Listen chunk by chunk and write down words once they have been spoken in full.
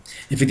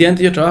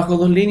Efectivamente, yo trabajo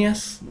dos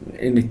líneas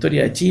en la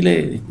historia de Chile,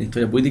 en la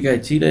historia política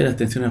de Chile, de las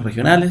tensiones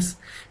regionales,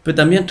 pero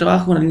también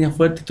trabajo una línea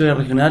fuerte de historia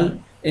regional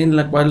en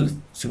la cual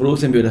se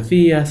producen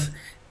biografías,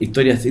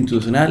 historias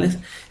institucionales,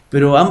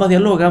 pero ambas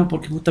dialogan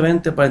porque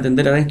justamente para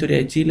entender la gran historia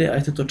de Chile, a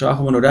veces estos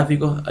trabajos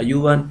monográficos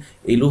ayudan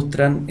e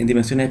ilustran en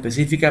dimensiones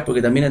específicas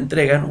porque también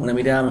entregan una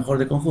mirada mejor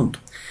de conjunto.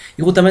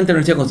 Y justamente la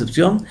Universidad de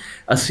Concepción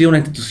ha sido una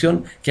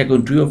institución que ha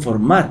contribuido a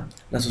formar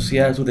la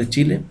sociedad del sur de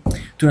Chile,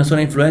 de una zona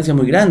de influencia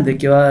muy grande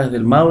que va desde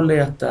el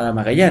Maule hasta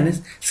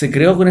Magallanes. Se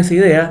creó con esa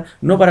idea,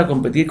 no para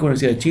competir con la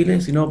Universidad de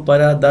Chile, sino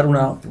para dar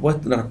una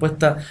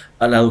respuesta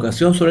a la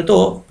educación sobre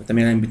todo, pero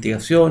también a la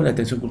investigación, la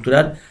atención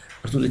cultural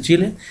al sur de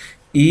Chile,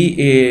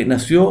 y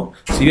nació,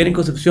 si bien en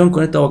Concepción,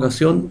 con esta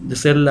vocación de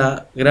ser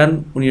la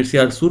gran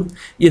universidad del sur,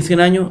 y en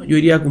 100 años yo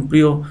diría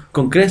cumplido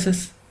con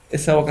creces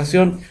esa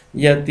vocación,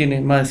 ya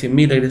tiene más de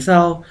 100.000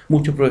 egresados,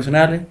 muchos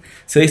profesionales.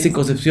 Se dice en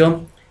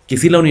Concepción que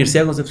si la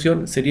Universidad de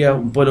Concepción sería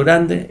un pueblo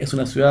grande, es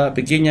una ciudad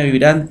pequeña,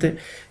 vibrante,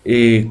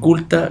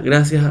 culta,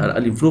 gracias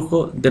al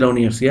influjo de la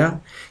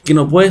universidad, que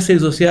no puede ser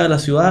disociada a la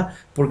ciudad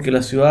porque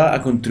la ciudad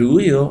ha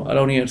contribuido a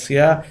la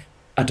universidad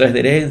a través de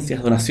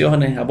herencias,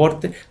 donaciones,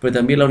 aportes, pero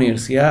también la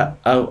universidad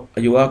ha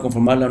ayudado a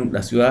conformar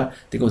la ciudad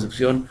de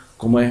Concepción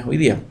como es hoy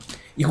día.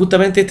 Y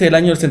justamente este es el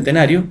año del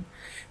centenario,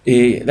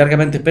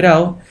 largamente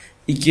esperado,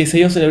 y que se ha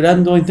ido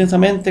celebrando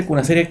intensamente con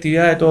una serie de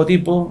actividades de todo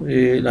tipo.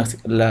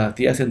 La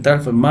actividad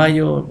central fue en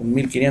mayo, con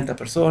 1.500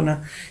 personas,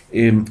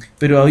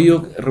 pero ha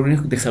habido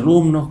reuniones de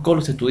exalumnos, con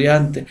los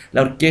estudiantes,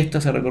 la orquesta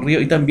se ha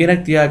recorrido y también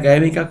actividad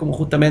académica como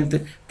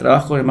justamente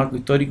trabajo en el marco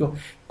histórico,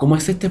 como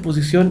es esta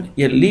exposición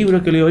y el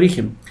libro que le dio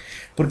origen.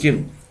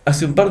 Porque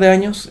hace un par de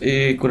años,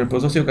 con el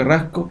profesor Sergio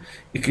Carrasco,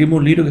 escribimos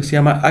un libro que se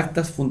llama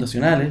Actas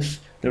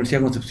Fundacionales de la Universidad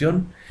de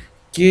Concepción,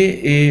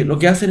 que lo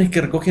que hacen es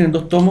que recogen en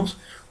dos tomos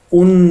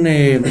un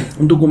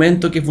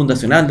documento que es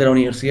fundacional de la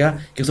universidad,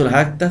 que son las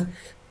actas,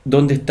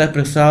 donde está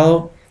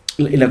expresado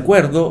el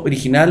acuerdo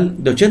original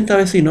de 80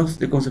 vecinos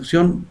de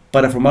Concepción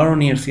para formar una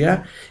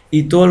universidad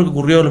y todo lo que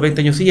ocurrió en los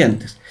 20 años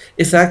siguientes.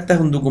 Esa acta es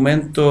un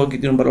documento que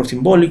tiene un valor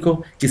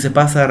simbólico, que se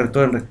pasa de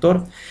rector en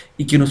rector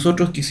y que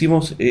nosotros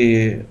quisimos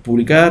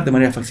publicar de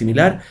manera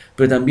facsimilar,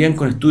 pero también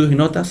con estudios y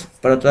notas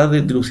para tratar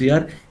de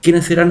dilucidar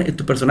quiénes eran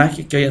estos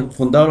personajes que habían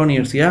fundado la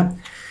universidad,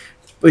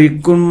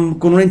 con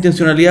una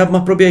intencionalidad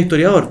más propia de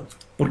historiador,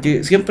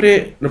 porque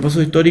siempre los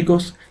procesos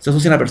históricos se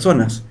asocian a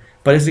personas.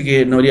 Parece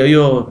que no habría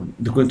habido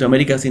descubrimiento de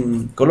América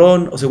sin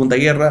Colón, o Segunda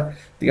Guerra,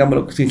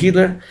 digámoslo, sin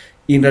Hitler,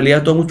 y en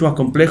realidad todo es mucho más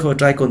complejo,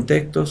 trae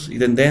contextos y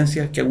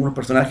tendencias que algunos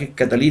personajes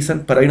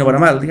catalizan, para bien o para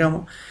mal,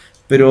 digamos,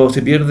 pero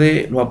se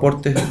pierde los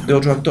aportes de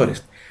otros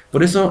actores.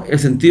 Por eso el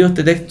sentido de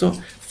este texto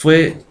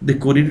fue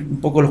descubrir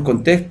un poco los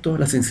contextos,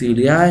 las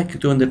sensibilidades que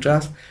estuvieron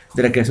detrás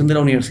de la creación de la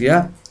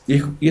universidad,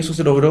 y eso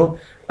se logró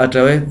a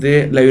través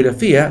de la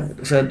biografía,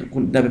 o sea,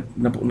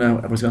 una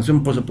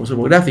aproximación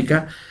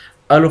prosopográfica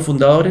a los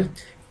fundadores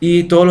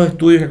y todos los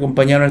estudios que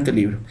acompañaron a este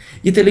libro.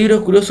 Y este libro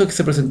es curioso que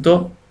se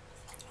presentó,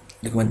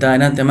 le comentaba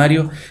antes a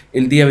Mario,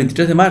 el día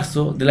 23 de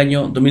marzo del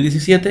año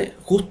 2017,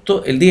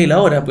 justo el día y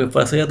la hora, pues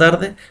fue a las 6 de la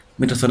tarde,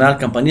 mientras sonaba el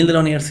campanil de la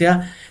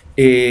universidad,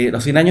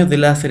 los 100 años de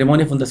la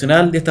ceremonia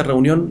fundacional de esta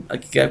reunión,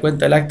 aquí que da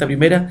cuenta del acta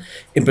primera,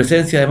 en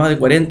presencia de más de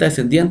 40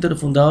 descendientes de los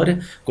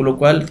fundadores, con lo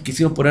cual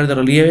quisimos poner de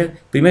relieve,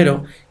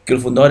 primero, que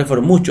los fundadores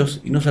fueron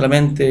muchos, y no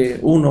solamente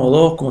uno o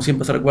dos, como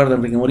siempre se recuerda,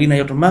 Enrique Molina y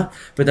otros más,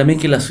 pero también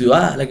que la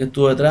ciudad, la que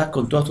estuvo detrás,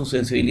 con todas sus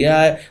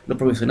sensibilidades, los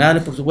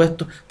profesionales, por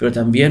supuesto, pero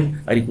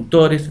también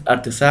agricultores,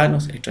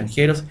 artesanos,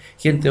 extranjeros,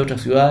 gente de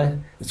otras ciudades,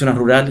 de zonas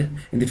rurales,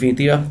 en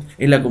definitiva,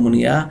 es la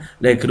comunidad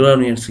la que creó la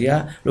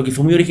universidad, lo que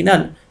fue muy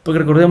original, porque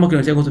recordemos que la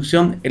Universidad de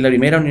Concepción es la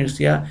primera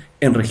universidad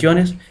en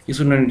regiones, y es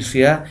una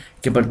universidad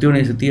que partió de una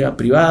iniciativa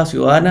privada,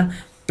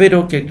 ciudadana,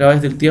 pero que a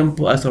través del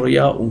tiempo ha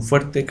desarrollado un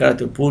fuerte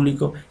carácter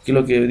público, que es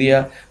lo que hoy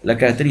día la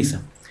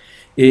caracteriza.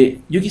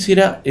 Yo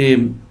quisiera,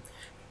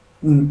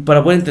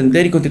 para poder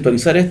entender y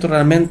contextualizar esto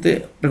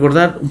realmente,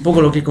 recordar un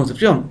poco lo que es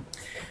Concepción.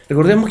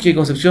 Recordemos que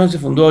Concepción se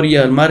fundó a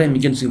orilla del mar en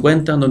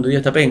 1550, donde hoy día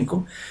está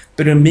Penco,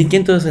 pero en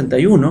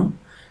 1561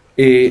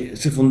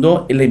 se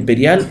fundó en la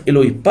Imperial, el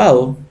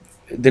obispado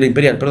de la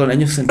Imperial, perdón, el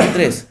año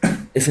 63.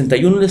 El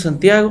 61 de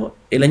Santiago,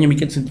 el año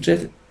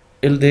 1563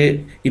 el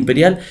de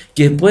Imperial,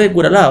 que después de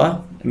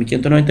Curalaba, en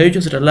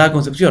 1598, se traslada a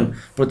Concepción.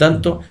 Por lo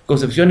tanto,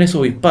 Concepción es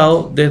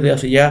obispado desde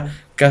hace ya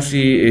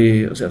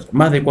casi, o sea,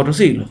 más de 4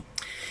 siglos.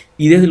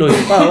 Y desde el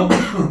obispado,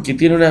 que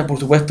tiene por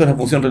supuesto una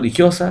función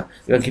religiosa,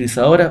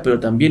 evangelizadora, pero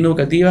también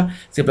educativa,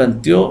 se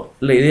planteó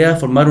la idea de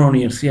formar una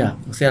universidad.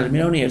 O sea, la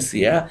primera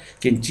universidad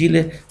que en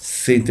Chile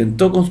se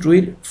intentó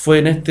construir fue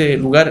en este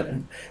lugar,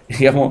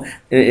 digamos,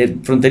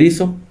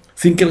 fronterizo,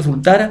 sin que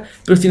resultara,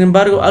 pero sin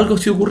embargo algo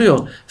sí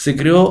ocurrió. Se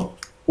creó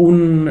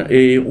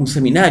un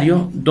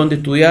seminario donde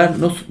estudiar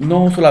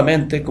no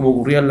solamente, como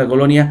ocurría en la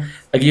colonia,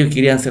 aquellos que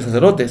querían ser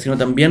sacerdotes, sino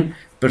también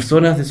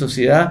personas de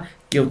sociedad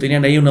que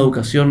obtenían ahí una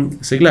educación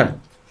seglar.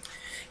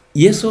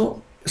 Y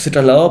eso se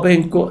trasladó a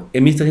Penco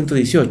en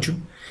 1718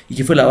 y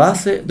que fue la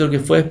base de lo que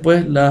fue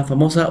después la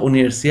famosa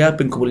Universidad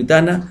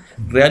Pencopolitana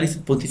Real y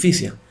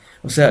Pontificia.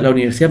 O sea, la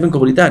Universidad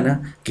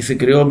Pencopolitana, que se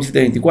creó en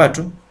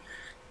 1724,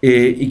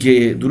 y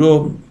que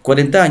duró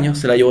 40 años,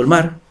 se la llevó el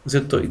mar, ¿no es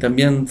cierto? Y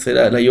también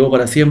la llevó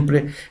para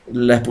siempre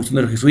la expulsión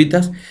de los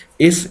jesuitas,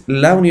 es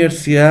la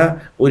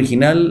universidad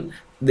original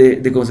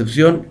de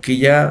Concepción, que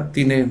ya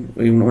tiene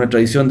una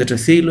tradición de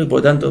 3 siglos y por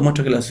lo tanto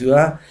demuestra que la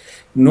ciudad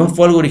no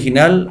fue algo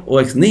original o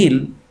ex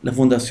nihil, la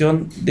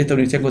fundación de esta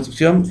Universidad de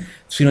Concepción,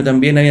 sino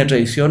también había una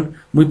tradición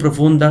muy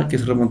profunda que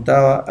se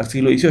remontaba al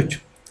siglo XVIII.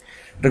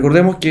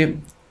 Recordemos que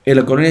en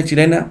la colonia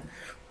chilena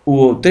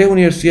hubo 3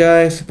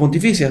 universidades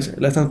pontificias: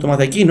 la de Santo Tomás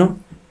de Aquino,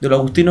 de los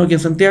agustinos aquí en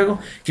Santiago,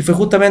 que fue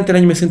justamente el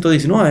año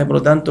 1119, por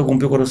lo tanto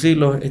cumplió 4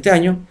 siglos este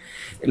año;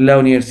 la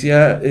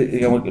Universidad,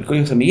 digamos, el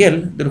Colegio San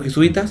Miguel, de los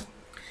jesuitas;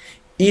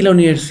 y la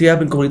Universidad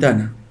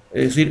Pencopolitana.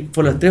 Es decir,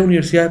 fueron las 3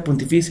 universidades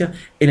pontificias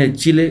en el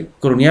Chile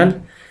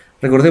colonial.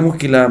 Recordemos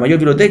que la mayor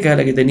biblioteca era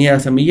la que tenía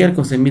San Miguel,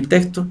 con 6.000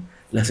 textos;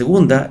 la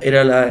segunda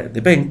era la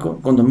de Penco,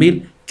 con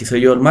 2.000, que se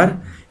llevó al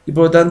mar, y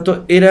por lo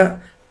tanto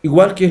era,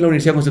 igual que es la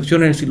Universidad de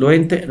Concepción en el siglo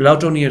XX, la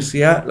otra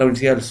universidad, la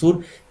Universidad del Sur,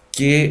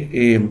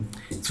 que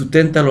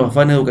sustenta los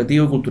afanes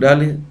educativos y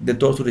culturales de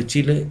todo el sur de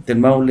Chile, del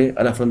Maule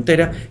a la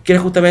frontera, que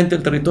era justamente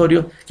el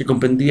territorio que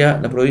comprendía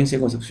la provincia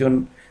de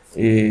Concepción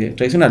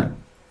tradicional.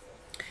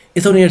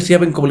 Esa universidad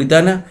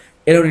pencopolitana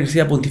era una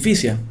universidad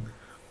pontificia,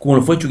 como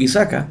lo fue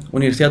Chuquisaca, una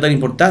universidad tan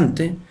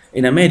importante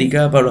en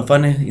América para los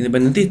afanes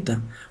independentistas;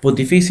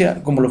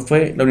 pontificia, como lo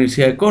fue la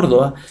Universidad de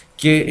Córdoba,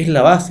 que es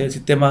la base del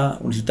sistema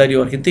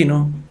universitario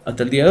argentino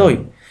hasta el día de hoy.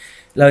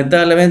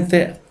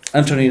 Lamentablemente, a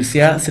nuestra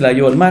universidad se la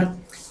llevó al mar,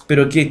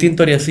 pero qué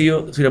distinto habría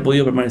sido si hubiera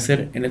podido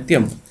permanecer en el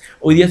tiempo.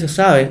 Hoy día se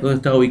sabe dónde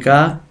está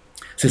ubicada,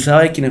 se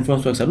sabe quiénes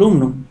fueron sus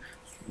exalumnos.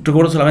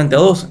 Recuerdo solamente a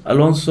 2: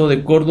 Alonso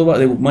de Córdoba,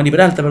 de Guzmán y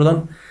Peralta,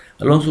 perdón.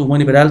 Alonso Guzmán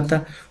y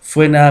Peralta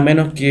fue nada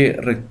menos que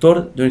rector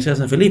de la Universidad de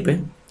San Felipe,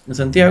 en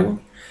Santiago,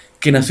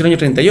 que nació en el año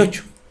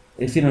 38.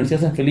 Es decir, la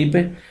Universidad de San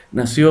Felipe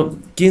nació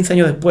 15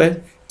 años después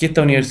que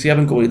esta Universidad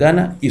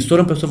Pencopolitana, y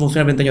solo empezó a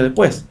funcionar 20 años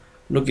después,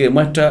 lo que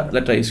demuestra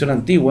la tradición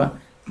antigua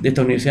de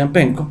esta universidad en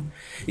Penco.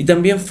 Y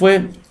también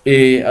fue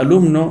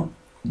alumno,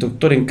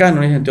 doctor en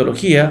cánones, en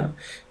teología,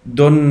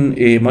 don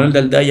Manuel de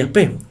Aldea y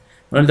Aspé.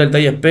 Manuel de Aldea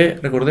y Aspé,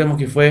 recordemos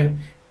que fue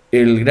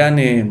el gran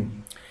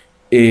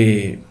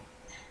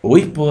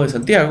obispo de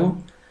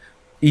Santiago,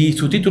 y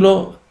su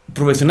título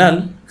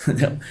profesional,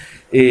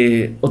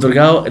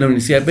 otorgado en la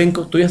Universidad de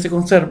Penco, todavía se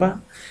conserva,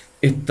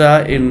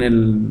 está en el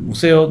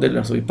Museo del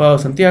Arzobispado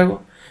de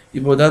Santiago, y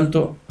por lo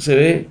tanto se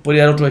ve,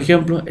 podría dar otro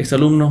ejemplo,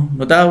 exalumnos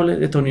notables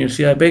de esta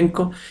Universidad de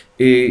Penco,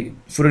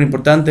 fueron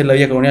importantes en la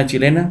vida colonial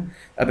chilena,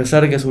 a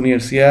pesar de que su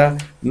universidad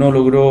no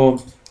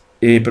logró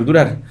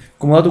perdurar.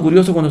 Como dato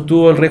curioso, cuando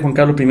estuvo el rey Juan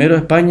Carlos I de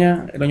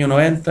España, en el año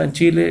 90 en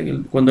Chile,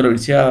 cuando la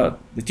Universidad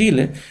de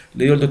Chile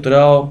le dio el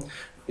doctorado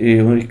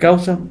honoris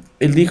causa,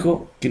 él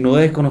dijo que no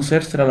debe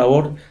desconocerse la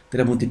labor de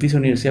la Pontificia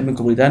Universidad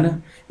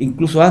Pencopolitana,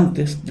 incluso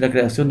antes de la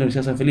creación de la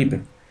Universidad de San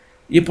Felipe.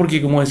 Y es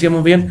porque, como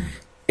decíamos bien,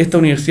 esta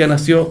universidad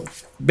nació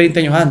 20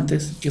 años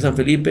antes que San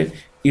Felipe,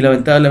 y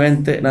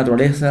lamentablemente la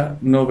naturaleza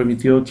no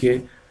permitió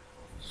que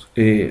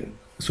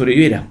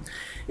sobreviviera.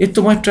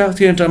 Esto muestra,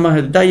 sin entrar más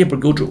en detalle,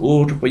 porque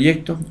hubo otros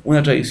proyectos,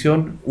 una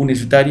tradición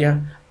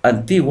universitaria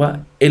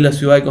antigua en la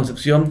ciudad de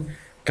Concepción,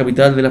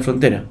 capital de la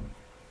frontera.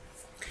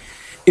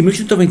 En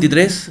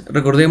 1823,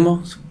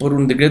 recordemos, por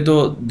un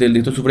decreto del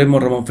Director Supremo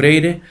Ramón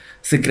Freire,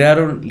 se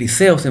crearon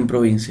liceos en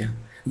provincia.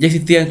 Ya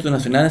existía el Instituto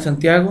Nacional en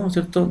Santiago,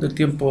 ¿cierto?, del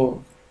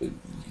tiempo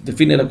del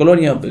fin de la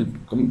colonia, el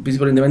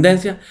principio de la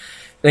independencia.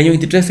 El año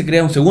 23 se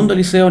crea un segundo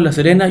liceo en La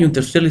Serena y un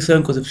tercer liceo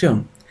en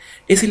Concepción.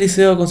 Ese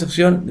liceo de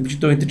Concepción, de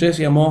 1823,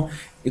 se llamó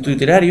Instituto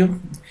Literario,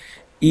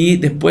 y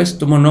después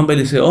tomó el nombre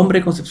de Liceo Hombre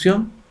de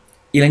Concepción,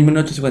 y en el año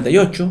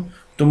 1958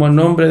 tomó el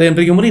nombre de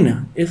Enrique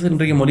Molina. Es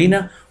Enrique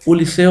Molina, un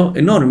liceo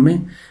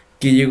enorme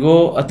que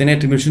llegó a tener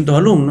 3.800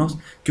 alumnos,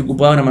 que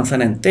ocupaba una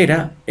manzana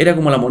entera, era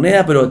como la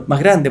Moneda, pero más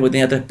grande porque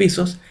tenía 3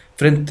 pisos,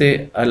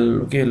 frente a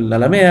lo que es la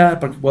Alameda, el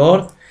Parque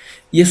Ecuador,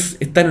 y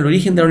está en el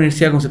origen de la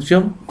Universidad de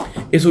Concepción.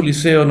 Es un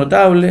liceo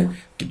notable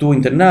que tuvo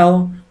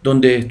internado,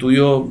 donde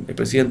estudió el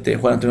presidente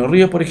Juan Antonio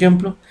Ríos, por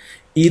ejemplo,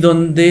 y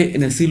donde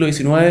en el siglo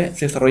XIX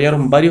se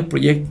desarrollaron varios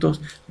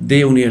proyectos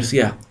de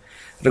universidad.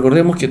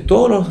 Recordemos que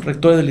todos los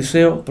rectores del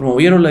liceo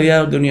promovieron la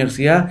idea de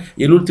universidad,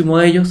 y el último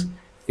de ellos,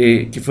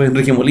 que fue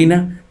Enrique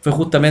Molina, fue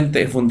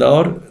justamente el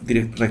fundador,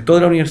 rector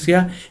de la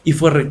universidad, y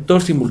fue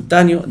rector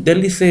simultáneo del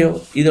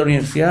liceo y de la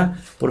universidad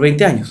por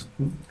 20 años.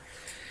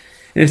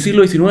 En el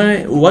siglo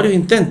XIX hubo varios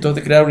intentos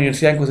de crear una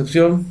universidad en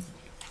Concepción,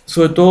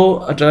 sobre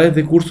todo a través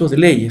de cursos de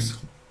leyes.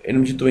 En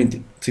el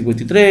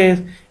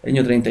 1953, el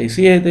año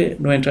 37,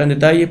 no voy a entrar en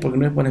detalles porque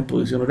no es una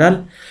exposición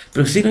oral,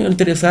 pero sí lo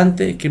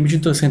interesante es que en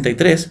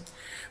 1963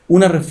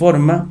 una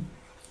reforma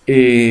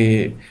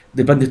del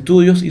plan de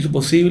estudios hizo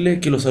posible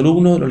que los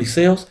alumnos de los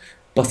liceos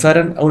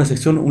pasaran a una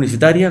sección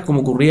universitaria,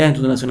 como ocurría en el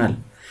Instituto Nacional.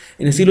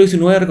 En el siglo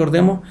XIX,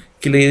 recordemos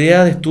que la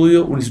idea de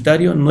estudio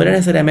universitario no era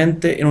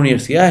necesariamente en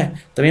universidades,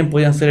 también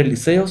podían ser en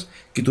liceos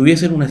que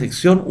tuviesen una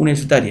sección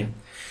universitaria.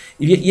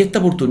 Y esta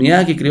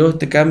oportunidad que creó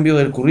este cambio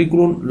del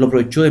currículum lo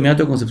aprovechó de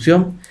inmediato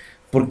Concepción,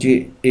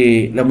 porque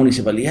la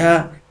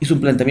municipalidad hizo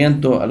un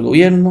planteamiento al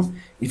gobierno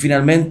y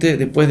finalmente,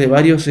 después de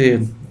varias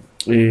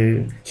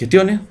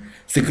gestiones,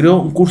 se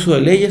creó un curso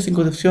de leyes en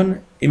Concepción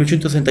en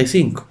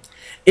 1865.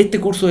 Este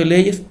curso de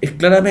leyes es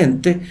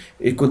claramente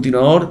el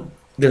continuador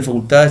de la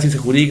Facultad de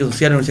Ciencias Jurídicas y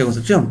Sociales de la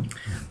Universidad de Concepción.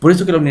 Por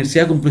eso que la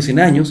universidad cumplió 100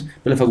 años,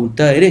 pero la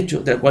Facultad de Derecho,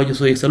 de la cual yo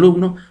soy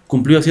exalumno,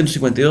 cumplió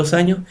 152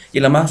 años y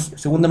es la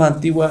segunda más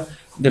antigua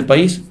del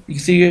país y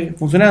sigue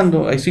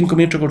funcionando. Hay 5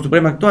 ministros de Corte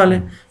Suprema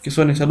actuales que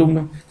son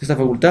exalumnos de esta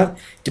facultad,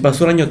 que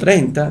pasó el año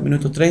 30,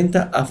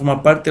 1930, a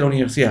formar parte de la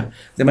universidad.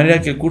 De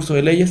manera que el curso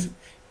de leyes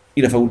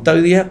y la facultad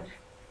hoy día,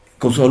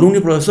 con sus alumnos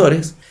y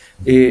profesores,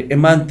 es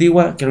más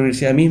antigua que la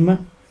universidad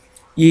misma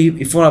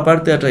y forma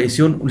parte de la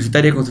tradición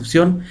universitaria de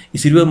Concepción y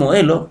sirvió de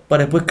modelo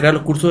para después crear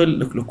los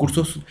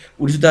cursos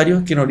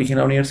universitarios que nos origen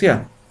a la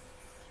universidad.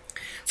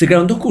 Se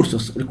crearon 2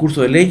 cursos, el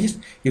curso de leyes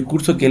y el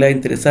curso que le va a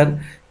interesar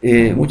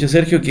mucho a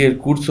Sergio, que es el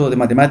curso de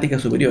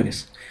matemáticas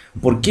superiores.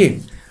 ¿Por qué?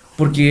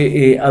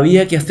 Porque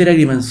había que hacer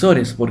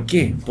agrimensores. ¿Por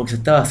qué? Porque se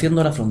estaba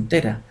haciendo la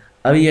frontera.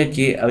 Había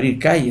que abrir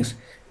calles,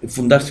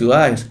 fundar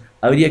ciudades,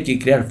 habría que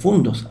crear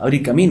fundos,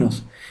 abrir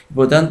caminos.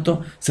 Por lo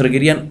tanto, se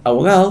requerían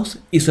abogados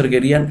y se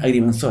requerían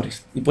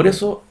agrimensores. Y por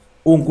eso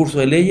hubo un curso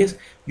de leyes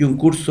y un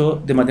curso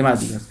de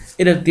matemáticas.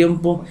 Era el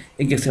tiempo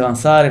en que se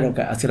avanzaba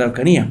hacia la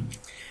araucanía.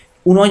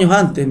 Unos años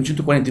antes, en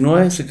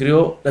 1849, se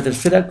creó la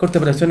tercera Corte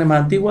de Apelaciones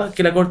más antigua,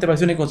 que es la Corte de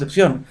Apelaciones de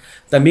Concepción,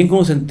 también con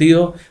un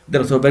sentido de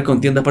resolver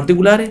contiendas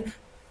particulares,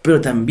 pero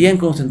también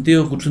con un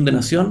sentido de construcción de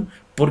nación,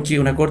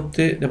 porque una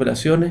Corte de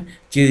Apelaciones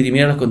que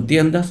dirimiera las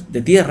contiendas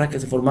de tierras que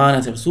se formaban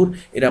hacia el sur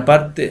era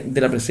parte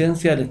de la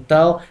presencia del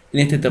Estado en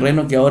este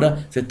terreno que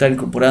ahora se está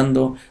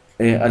incorporando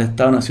al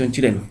Estado-Nación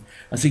chileno.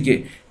 Así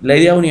que la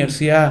idea de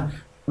universidad,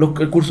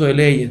 el curso de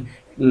leyes,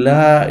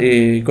 la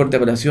Corte de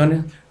Apelaciones,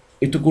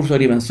 estos cursos de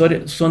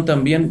agrimensores son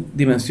también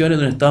dimensiones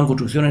de un Estado en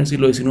construcción en el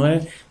siglo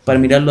XIX para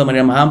mirarlo de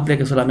manera más amplia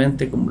que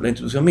solamente como la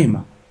institución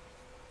misma.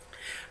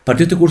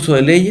 Partió este curso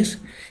de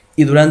leyes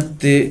y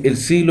durante el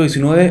siglo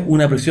XIX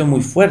una presión muy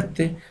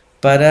fuerte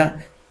para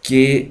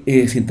que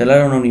se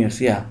instalara una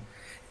universidad.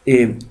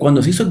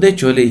 Cuando se hizo, de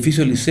hecho, el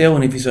edificio del liceo,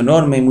 un edificio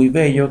enorme y muy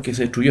bello, que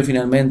se destruyó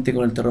finalmente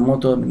con el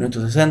terremoto de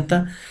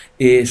 1960,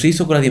 se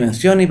hizo con las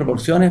dimensiones y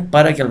proporciones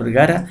para que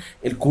albergara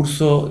el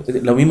curso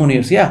de la misma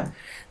universidad.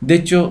 De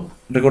hecho,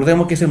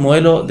 recordemos que es el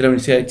modelo de la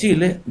Universidad de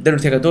Chile, de la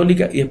Universidad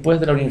Católica y después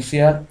de la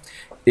Universidad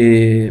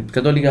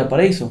Católica de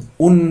Paraíso.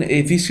 Un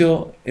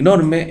edificio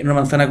enorme, en una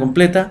manzana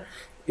completa,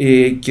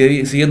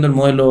 que siguiendo el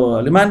modelo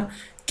alemán,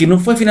 que no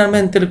fue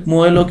finalmente el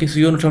modelo que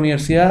siguió nuestra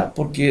universidad,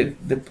 porque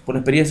por la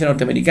experiencia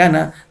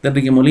norteamericana de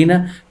Enrique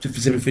Molina se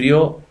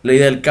prefirió la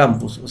idea del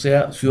campus, o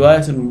sea,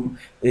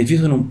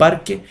 edificios en un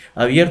parque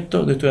abierto,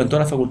 donde estuvieran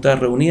todas las facultades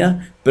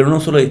reunidas, pero no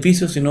solo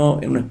edificios, sino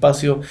en un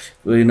espacio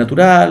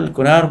natural,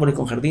 con árboles,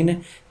 con jardines,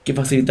 que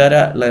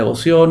facilitara la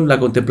devoción, la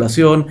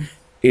contemplación,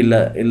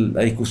 la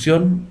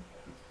discusión.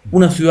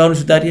 Una ciudad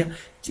universitaria,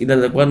 de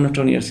la cual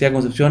nuestra Universidad de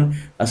Concepción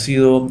ha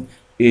sido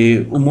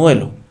un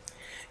modelo.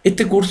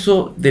 Este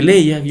curso de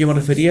leyes que yo me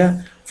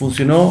refería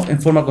funcionó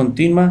en forma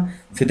continua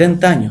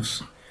 70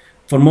 años.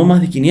 Formó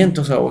más de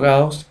 500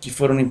 abogados que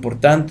fueron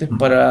importantes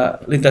para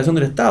la instalación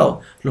del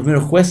Estado. Los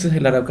primeros jueces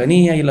en la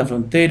Araucanía y en la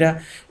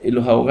frontera,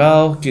 los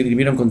abogados que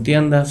dirimieron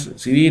contiendas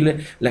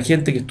civiles, la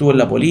gente que estuvo en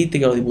la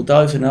política, los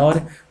diputados y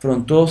senadores,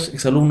 fueron todos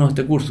exalumnos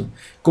de este curso.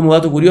 Como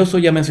dato curioso,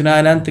 ya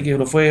mencionaba antes que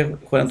lo fue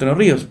Juan Antonio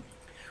Ríos.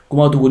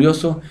 Como dato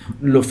curioso,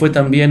 lo fue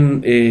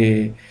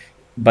también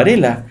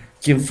Varela,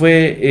 quien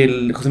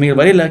fue José Miguel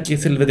Varela, que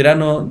es el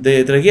veterano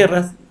de 3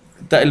 guerras,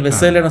 el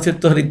bestseller, ¿no es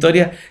cierto?, de la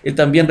historia. Él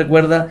también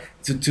recuerda,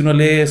 si uno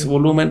lee su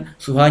volumen,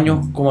 sus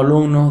años como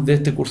alumno de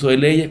este curso de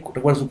leyes,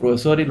 recuerda a sus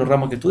profesores y los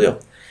ramos que estudió.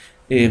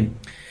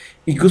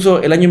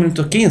 Incluso el año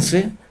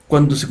 1915,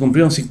 cuando se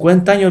cumplieron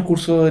 50 años del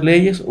curso de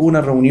leyes, hubo una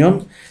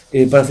reunión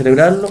para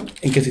celebrarlo,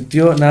 en que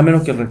asistió nada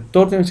menos que el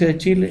rector de la Universidad de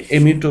Chile,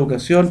 el ministro de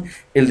Educación,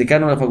 el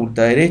decano de la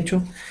Facultad de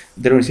Derecho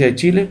de la Universidad de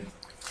Chile,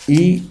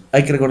 y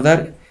hay que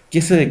recordar que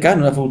ese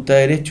decano de la Facultad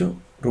de Derecho,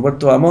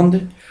 Roberto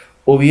Bamonde,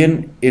 o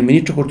bien el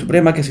ministro de Corte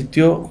Suprema que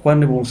asistió, Juan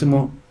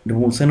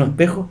Nepomuceno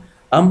Espejo,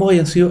 ambos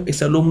habían sido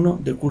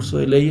exalumnos del curso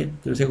de leyes de la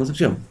Universidad de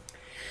Concepción.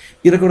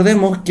 Y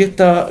recordemos que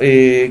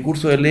este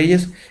curso de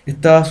leyes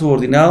estaba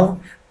subordinado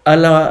a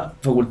la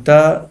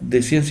Facultad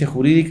de Ciencias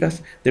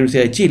Jurídicas de la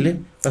Universidad de Chile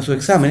para sus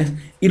exámenes,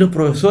 y los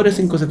profesores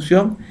en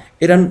Concepción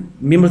eran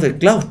miembros del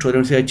claustro de la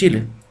Universidad de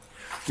Chile,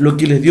 lo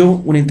que les dio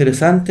una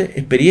interesante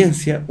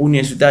experiencia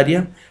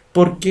universitaria,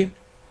 porque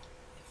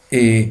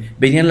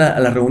venían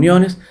a las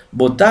reuniones,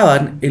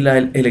 votaban en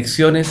las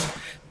elecciones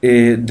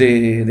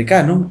de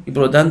decano, y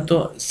por lo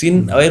tanto,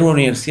 sin haber una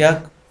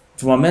universidad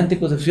formalmente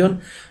en Concepción,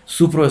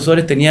 sus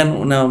profesores tenían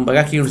un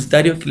bagaje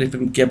universitario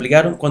que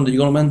aplicaron cuando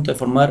llegó el momento de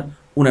formar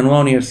una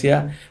nueva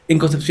universidad en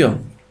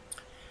Concepción.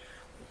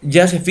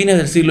 Ya hacia fines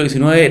del siglo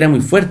XIX era muy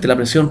fuerte la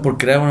presión por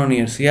crear una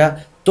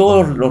universidad.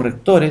 Todos los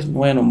rectores, no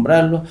voy a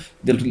nombrarlos,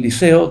 del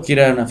liceo, que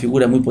era una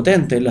figura muy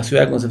potente en la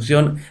ciudad de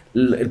Concepción,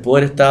 el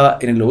poder estaba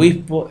en el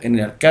obispo, en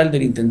el alcalde,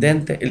 el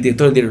intendente, el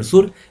director del Diario del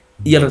Sur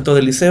y el rector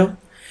del liceo.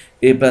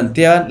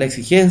 planteaban la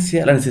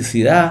exigencia, la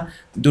necesidad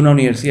de una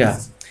universidad.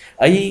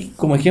 Ahí,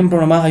 como ejemplo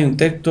nomás, hay un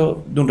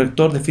texto de un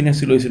rector de fines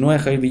del siglo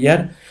XIX, Javier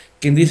Villar,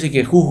 quien dice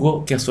que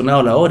juzgo que ha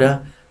sonado la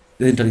hora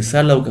de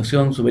centralizar la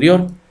educación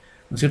superior,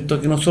 ¿no es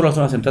cierto? Que no solo la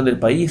zona central del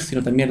país,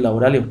 sino también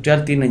laboral y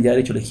industrial tienen ya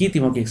derecho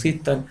legítimo que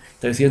existan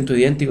establecimientos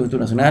idénticos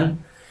internacional,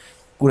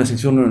 con una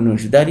sección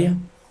universitaria.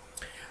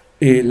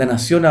 La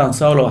nación ha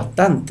avanzado lo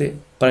bastante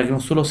para que no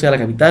solo sea la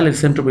capital el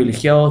centro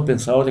privilegiado de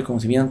pensadores de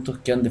conocimientos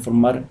que han de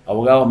formar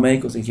abogados,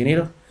 médicos e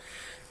ingenieros,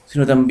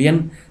 sino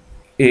también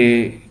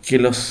que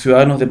los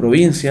ciudadanos de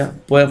provincia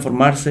puedan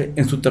formarse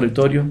en su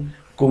territorio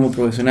como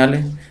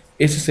profesionales.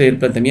 Ese es el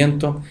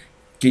planteamiento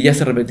que ya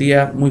se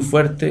repetía muy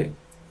fuerte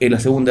en la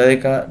segunda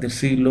década del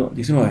siglo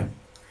XIX.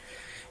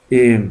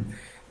 Eh,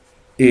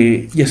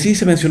 y así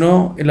se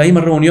mencionó en la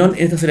misma reunión,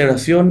 en esta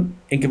celebración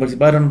en que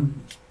participaron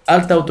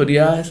altas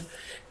autoridades,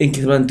 en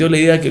que se planteó la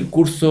idea de que el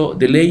curso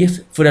de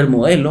leyes fuera el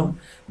modelo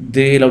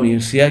de la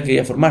universidad que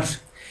iba a formarse.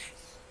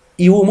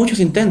 Y hubo muchos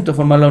intentos de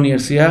formar la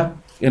universidad.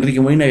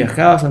 Enrique Molina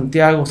viajaba a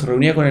Santiago, se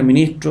reunía con el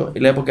ministro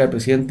en la época del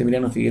presidente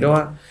Emiliano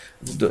Figueroa,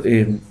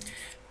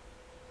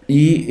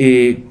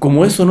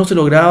 como eso no se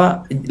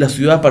lograba, la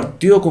ciudad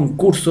partió con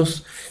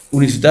cursos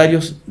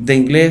universitarios de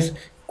inglés,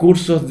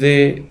 cursos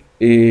de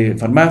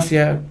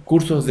farmacia,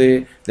 cursos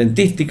de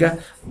dentística,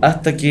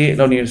 hasta que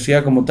la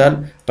universidad como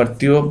tal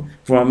partió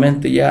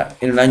formalmente ya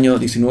en el año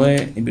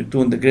 19 en virtud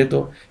de un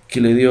decreto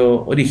que le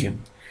dio origen.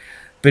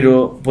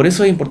 Pero por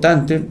eso es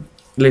importante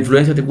la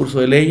influencia de este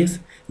curso de leyes,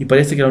 y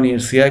parece que la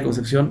Universidad de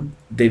Concepción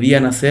debía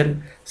nacer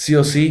sí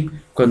o sí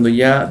cuando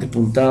ya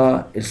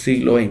despuntaba el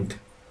siglo XX.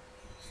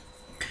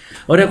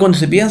 Ahora, cuando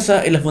se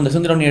piensa en la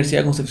fundación de la Universidad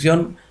de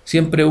Concepción,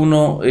 siempre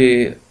uno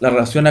la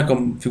relaciona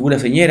con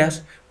figuras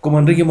señeras, como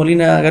Enrique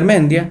Molina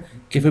Garmendia,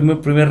 que fue mi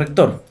primer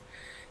rector.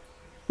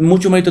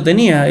 Mucho mérito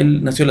tenía,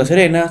 él nació en La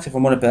Serena, se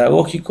formó en el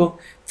pedagógico,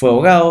 fue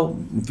abogado,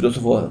 un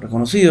filósofo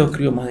reconocido,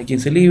 escribió más de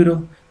 15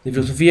 libros de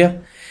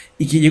filosofía,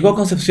 y que llegó a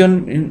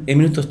Concepción en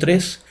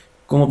 1903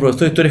 como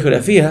profesor de Historia y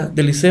Geografía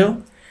del liceo.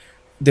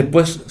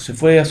 Después se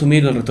fue a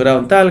asumir el rectorado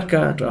en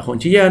Talca, trabajó en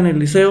Chillán, en el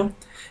liceo.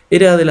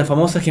 Era de la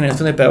famosa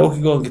generación de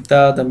pedagógicos que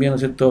estaba también, ¿no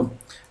es cierto?,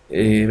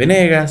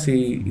 Venegas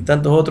y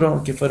tantos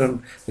otros que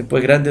fueron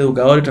después grandes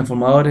educadores y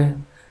transformadores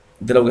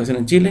de la educación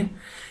en Chile.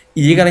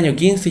 Y llega el año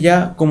 15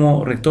 ya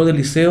como rector del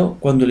liceo,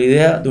 cuando la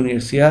idea de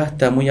universidad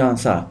está muy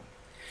avanzada.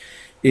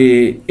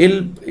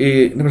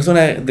 Una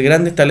persona de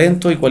grandes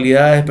talentos y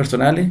cualidades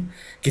personales,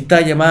 que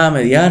está llamada a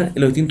mediar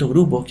en los distintos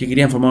grupos que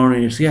querían formar una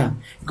universidad.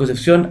 En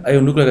Concepción hay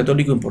un núcleo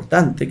católico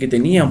importante que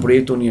tenía un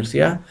proyecto de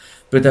universidad,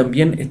 pero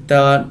también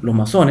estaban los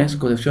masones.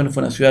 Concepción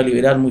fue una ciudad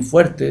liberal muy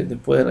fuerte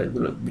después de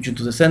los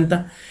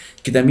 1860,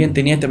 que también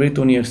tenía este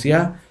proyecto de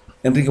universidad.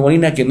 Enrique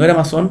Molina, que no era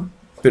masón,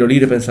 pero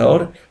libre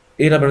pensador,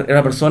 era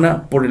una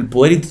persona, por el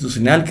poder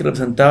institucional que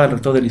representaba el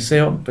rector del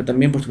liceo, pero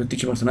también por su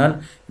prestigio personal,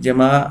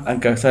 llamada a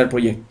encabezar el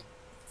proyecto.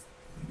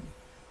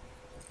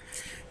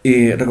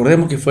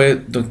 Recordemos que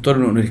fue doctor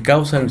honoris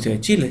causa de la Universidad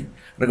de Chile,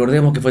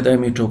 recordemos que fue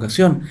también ministro de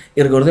Educación,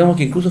 y recordemos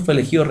que incluso fue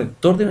elegido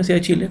rector de la Universidad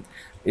de Chile,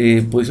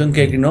 posición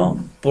que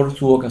declinó por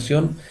su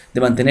vocación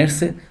de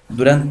mantenerse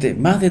durante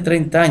más de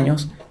 30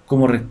 años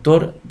como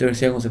rector de la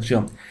Universidad de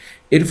Concepción.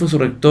 Él fue su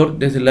rector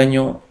desde el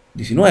año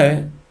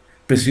 19,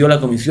 presidió la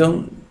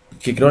comisión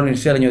que creó la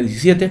universidad el año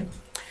 17,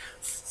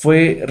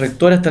 fue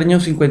rector hasta el año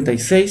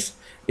 56,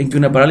 en que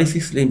una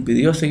parálisis le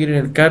impidió seguir en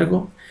el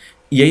cargo,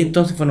 y ahí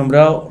entonces fue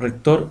nombrado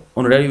rector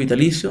honorario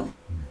vitalicio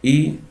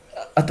y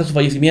hasta su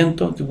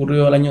fallecimiento, que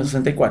ocurrió el año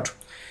 64.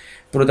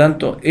 Por lo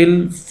tanto,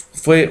 él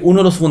fue uno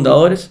de los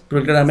fundadores,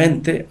 pero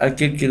claramente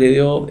aquel que le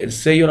dio el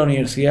sello a la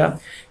universidad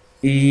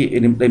y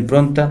la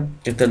impronta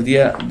que hasta el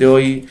día de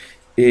hoy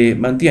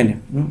mantiene.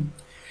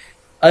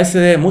 A ese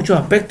debe muchos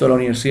aspectos de la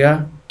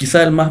universidad.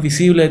 Quizá el más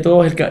visible de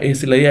todos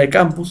es la idea de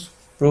campus.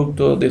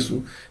 Producto de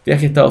su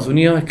viaje a Estados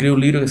Unidos, escribió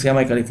un libro que se llama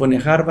De California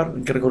a Harvard,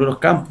 en que recorrió los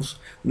campus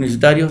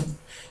universitarios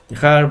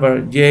de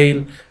Harvard,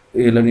 Yale,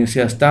 la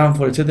Universidad de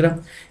Stanford, etc.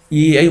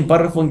 Y hay un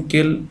párrafo en que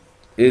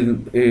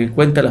él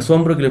cuenta el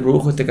asombro que le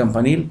produjo este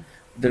campanil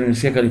de la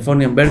Universidad de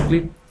California en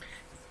Berkeley,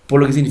 por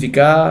lo que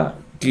significaba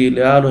que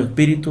le daba a los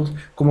espíritus,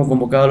 cómo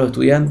convocaba a los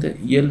estudiantes,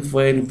 y él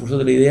fue el impulsor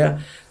de la idea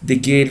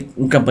de que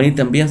un campanil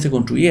también se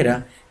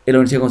construyera en la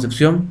Universidad de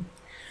Concepción.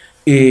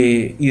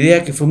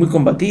 Idea que fue muy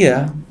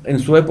combatida en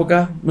su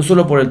época, no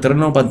solo por el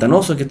terreno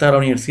pantanoso en que estaba la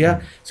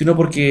universidad, sino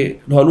porque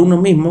los alumnos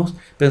mismos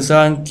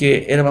pensaban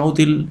que era más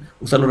útil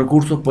usar los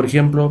recursos, por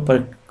ejemplo,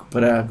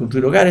 para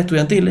construir hogares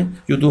estudiantiles.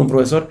 Yo tuve un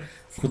profesor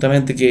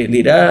justamente que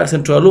lideraba al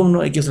centro de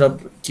alumnos y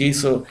que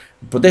hizo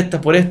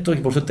protestas por esto, y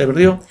por suerte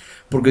perdió,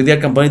 porque hoy día el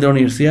campanil de la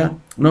universidad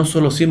no es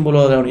solo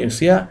símbolo de la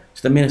universidad,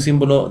 sino también es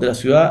símbolo de la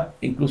ciudad,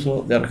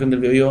 incluso de la región del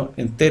Biobío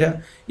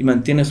entera, y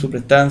mantiene su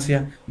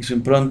prestancia y su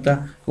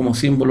impronta como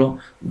símbolo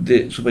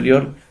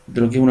superior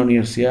de lo que es una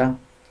universidad,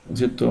 ¿no es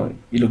cierto?,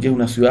 y lo que es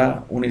una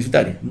ciudad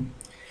universitaria, ¿no?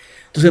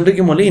 Entonces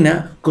Enrique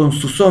Molina, con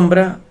su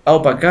sombra, ha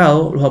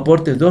opacado los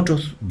aportes de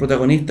otros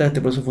protagonistas de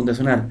este proceso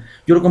fundacional.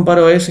 Yo lo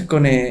comparo a veces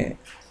con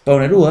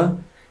Pablo Neruda,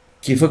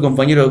 que fue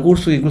compañero de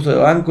curso e incluso de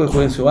banco de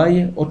Jovencio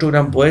Valle, otro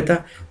gran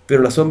poeta,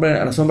 pero a la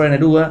sombra de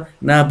Neruda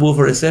nada pudo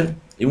florecer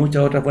y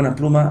muchas otras buenas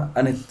plumas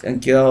han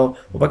quedado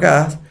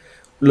opacadas.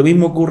 Lo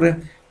mismo ocurre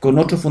con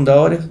otros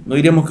fundadores, no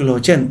diríamos que los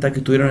 80 que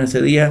estuvieron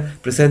ese día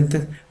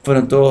presentes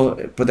fueron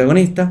todos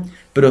protagonistas,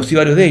 pero sí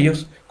varios de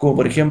ellos, como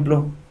por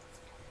ejemplo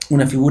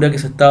una figura que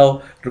se ha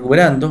estado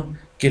recuperando,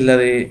 que es la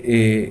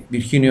de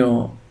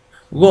Virginio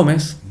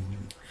Gómez,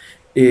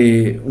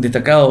 un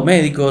destacado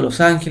médico de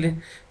Los Ángeles.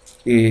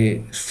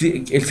 Él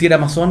sí era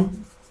masón,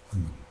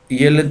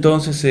 y él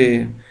entonces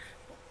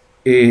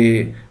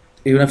es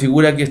una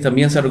figura que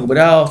también se ha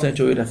recuperado, se han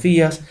hecho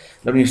biografías.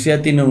 La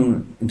universidad tiene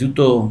un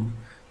instituto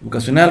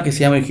educacional que se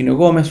llama Virginio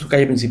Gómez, su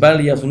calle principal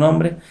lleva su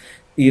nombre,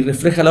 y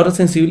refleja la otra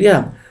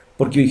sensibilidad,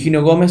 porque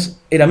Virginio Gómez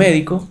era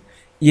médico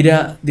y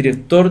era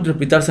director del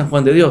Hospital San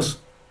Juan de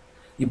Dios.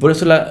 Y por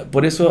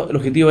eso el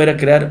objetivo era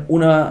crear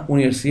una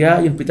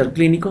universidad y un hospital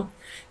clínico,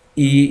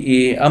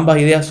 y ambas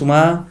ideas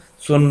sumadas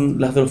son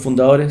las de los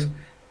fundadores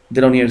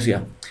de la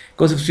universidad.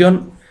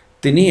 Concepción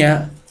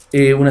tenía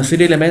una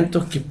serie de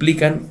elementos que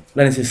explican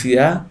la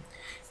necesidad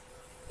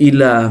y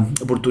la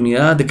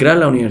oportunidad de crear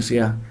la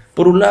universidad.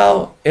 Por un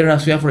lado, era una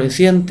ciudad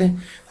floreciente,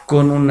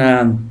 con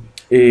una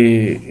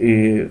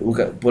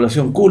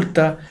población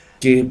culta,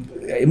 que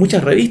hay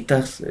muchas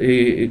revistas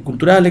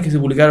culturales que se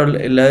publicaron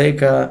en la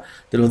década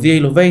de los 10 y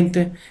los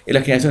 20, en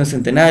la generación de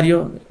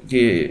Centenario,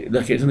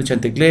 la generación de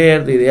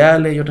Chantecler, de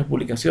Ideales y otras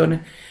publicaciones,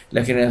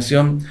 la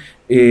generación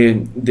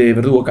de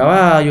Verdugo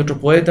Cabá y otros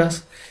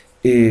poetas,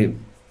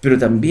 pero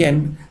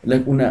también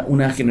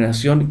una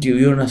generación que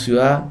vivió en una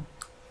ciudad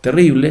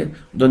terrible,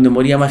 donde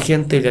moría más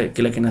gente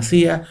que la que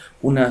nacía,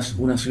 una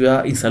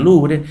ciudad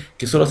insalubre,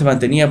 que solo se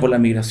mantenía por la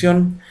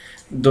migración,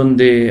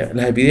 donde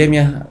las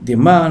epidemias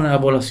diezmaban a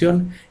la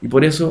población, y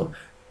por eso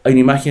hay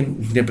una imagen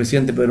del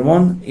presidente Pedro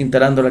Montt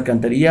instalando el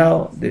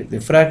alcantarillado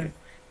de frac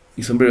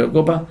y sombrero de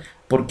copa,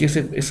 porque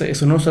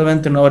eso no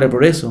solamente es una obra de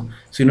progreso,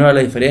 sino era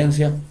la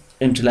diferencia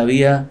entre la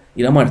vida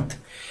y la muerte.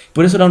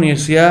 Por eso la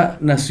universidad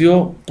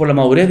nació por la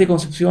madurez de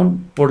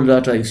Concepción, por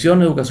la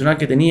tradición educacional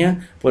que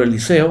tenía, por el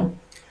liceo,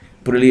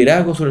 por el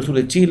liderazgo sobre el sur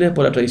de Chile,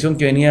 por la tradición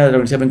que venía de la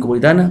Universidad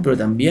Pencopolitana, pero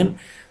también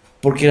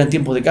porque eran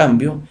tiempos de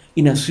cambio,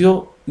 y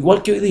nació,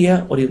 igual que hoy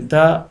día,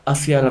 orientada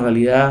hacia la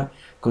realidad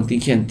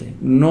contingente.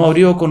 No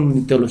abrió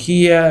con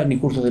teología, ni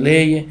cursos de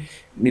leyes,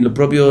 ni lo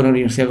propio de la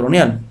Universidad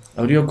Colonial.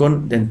 Abrió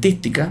con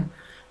dentística,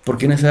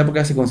 porque en esa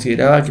época se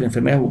consideraba que las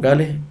enfermedades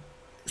bucales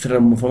se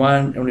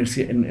transformaban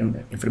en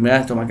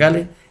enfermedades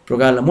estomacales,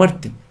 provocaban la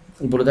muerte.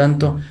 Y por lo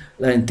tanto,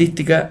 la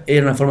dentística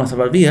era una forma de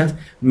salvar vidas,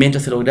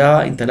 mientras se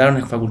lograba instalar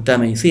una facultad de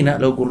medicina.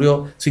 Lo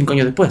ocurrió 5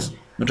 años después.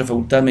 Nuestra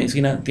facultad de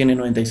medicina tiene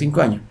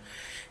 95 años.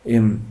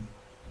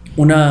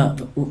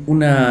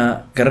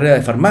 Una carrera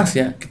de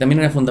farmacia que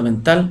también era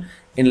fundamental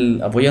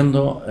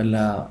apoyando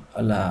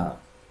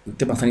el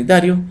tema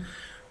sanitario,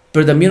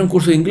 pero también un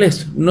curso de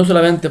inglés, no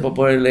solamente por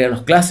poder leer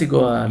los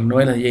clásicos, las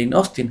novelas de Jane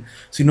Austen,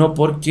 sino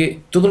porque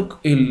todo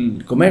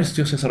el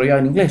comercio se desarrollaba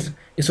en inglés.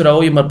 Eso era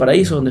hoy en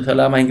Valparaíso, donde se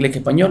hablaba más inglés que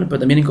español, pero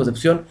también en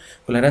Concepción,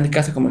 con las grandes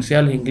casas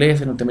comerciales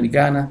inglesas,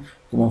 norteamericanas,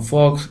 como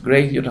Fox,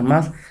 Grace y otras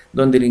más,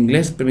 donde el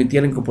inglés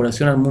permitía la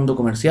incorporación al mundo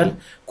comercial,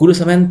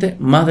 curiosamente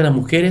más de las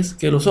mujeres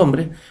que de los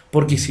hombres,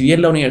 porque si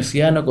bien la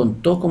universidad no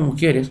contó con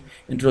mujeres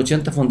entre los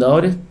 80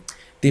 fundadores,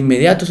 de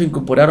inmediato se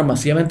incorporaron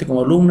masivamente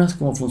como alumnas,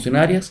 como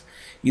funcionarias,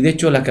 y de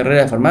hecho la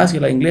carrera de farmacia,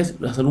 la de inglés,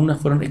 las alumnas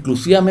fueron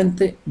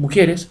exclusivamente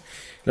mujeres.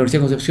 La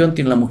Universidad de Concepción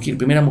tiene la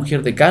primera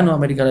mujer decano de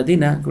América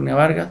Latina, Cunha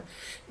Vargas,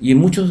 y en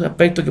muchos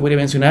aspectos que podría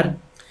mencionar,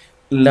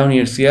 la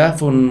universidad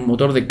fue un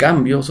motor de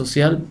cambio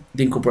social,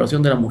 de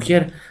incorporación de la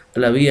mujer a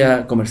la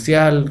vida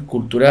comercial,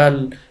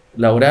 cultural,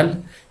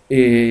 laboral,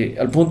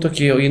 al punto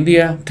que hoy en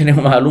día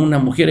tenemos más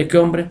alumnas mujeres que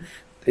hombres,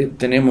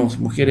 tenemos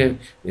mujeres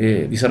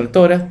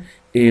vicerrectoras,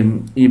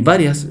 y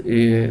varias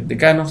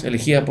decanos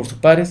elegidas por sus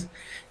pares,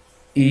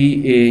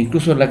 y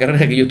incluso en la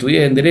carrera que yo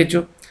estudié en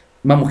Derecho,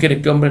 más mujeres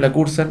que hombres la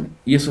cursan,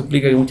 y eso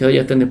explica que muchas de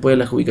ellas estén después de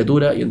la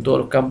judicatura y en todos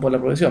los campos de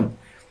la profesión.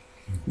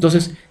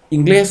 Entonces,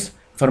 inglés,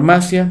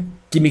 farmacia,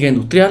 química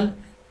industrial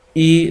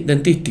y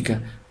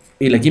dentística.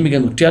 Y la química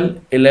industrial,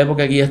 en la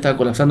época que ya estaba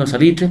colapsando el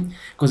salitre,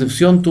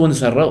 Concepción tuvo un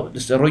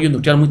desarrollo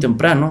industrial muy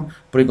temprano,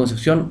 porque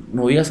Concepción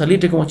no vivía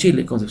salitre como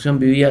Chile, Concepción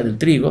vivía del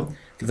trigo,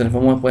 que se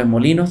transformó después en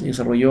molinos, y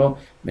desarrolló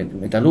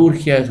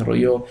metalurgia,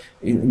 desarrolló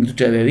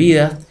industria de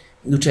bebidas,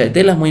 industria de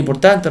telas muy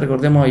importante.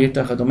 Recordemos ayer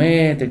está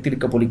Jatomé, Textil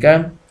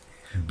Capolicán,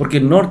 porque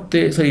el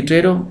norte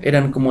salitrero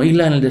eran como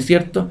islas en el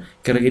desierto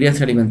que requerían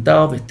ser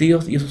alimentados,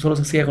 vestidos, y eso solo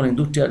se hacía con la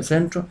industria del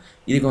centro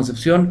y de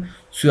Concepción,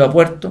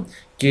 ciudad-puerto,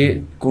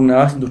 que con una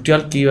base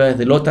industrial que iba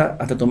desde Lota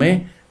hasta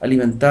Tomé,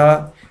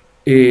 alimentaba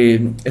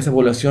esa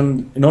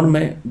población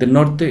enorme del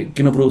norte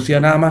que no producía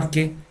nada más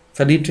que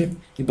salitre,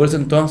 y por eso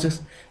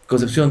entonces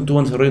Concepción tuvo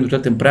un desarrollo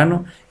industrial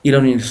temprano, y la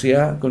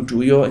universidad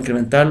contribuyó a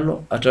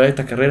incrementarlo a través de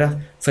estas carreras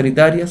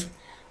sanitarias,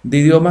 de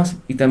idiomas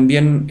y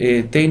también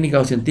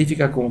técnicas o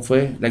científicas, como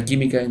fue la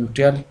química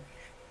industrial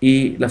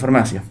y la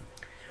farmacia.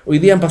 Hoy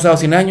día han pasado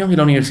 100 años y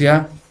la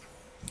universidad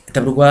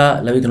está preocupada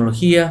de la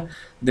biotecnología,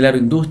 de la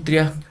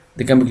agroindustria,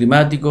 de cambio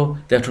climático,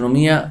 de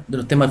astronomía, de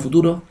los temas del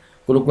futuro,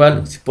 con lo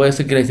cual puede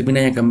ser que la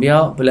disciplina haya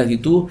cambiado, pero la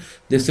actitud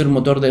de ser un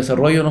motor de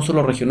desarrollo no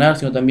solo regional,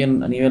 sino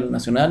también a nivel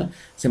nacional,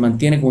 se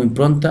mantiene como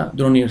impronta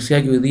de una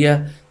universidad que hoy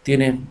día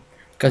tiene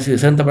casi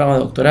 60 programas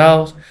de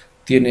doctorados,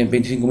 tiene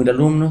 25.000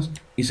 alumnos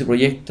y se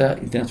proyecta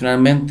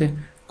internacionalmente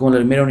como la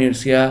primera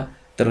universidad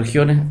de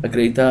regiones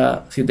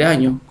acreditada 7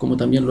 años, como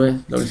también lo es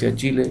la Universidad de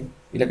Chile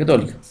y la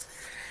Católica.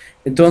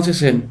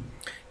 Entonces,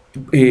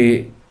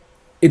 eh,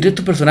 entre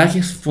estos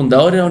personajes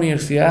fundadores de la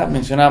universidad,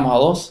 mencionábamos a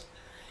dos.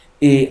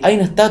 Hay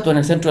una estatua en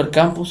el centro del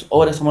campus,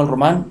 obra de Samuel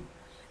Román,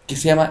 que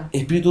se llama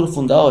Espíritu de los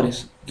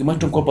Fundadores, que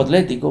muestra un cuerpo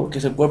atlético, que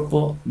es el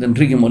cuerpo de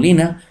Enrique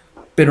Molina,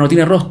 pero no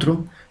tiene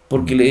rostro,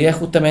 porque la idea es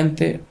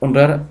justamente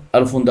honrar a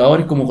los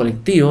fundadores como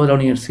colectivo de la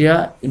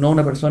universidad y no a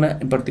una persona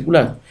en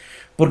particular.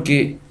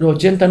 Porque los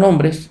 80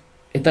 nombres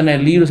están en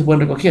el libro y se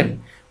pueden recoger,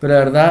 pero la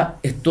verdad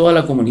es toda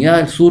la comunidad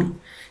del sur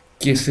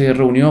que se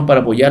reunió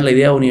para apoyar la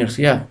idea de la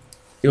universidad.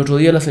 El otro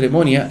día, la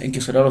ceremonia en que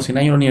celebraron los 100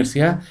 años de la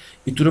universidad,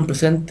 estuvieron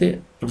presentes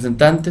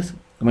representantes,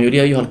 la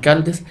mayoría de ellos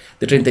alcaldes,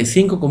 de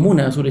 35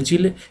 comunas del sur de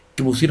Chile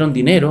que pusieron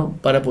dinero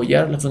para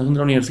apoyar la fundación de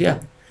la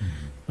universidad.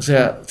 O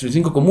sea,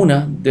 35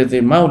 comunas,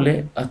 desde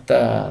Maule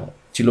hasta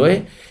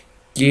Chiloé,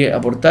 que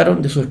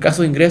aportaron de sus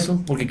escasos ingresos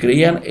porque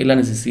creían en la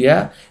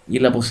necesidad y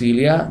en la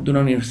posibilidad de una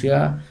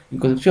universidad en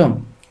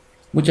Concepción.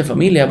 Muchas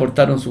familias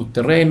aportaron sus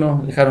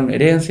terrenos, dejaron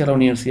herencia a la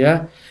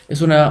universidad.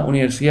 Es una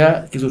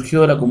universidad que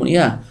surgió de la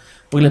comunidad,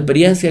 porque la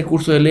experiencia del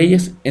curso de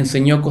leyes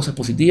enseñó cosas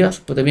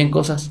positivas, pero también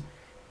cosas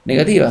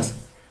negativas.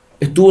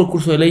 Estuvo el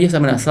curso de leyes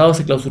amenazado de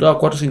ser clausurado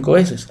 4 o 5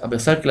 veces, a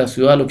pesar que la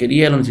ciudad lo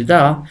quería y lo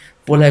necesitaba,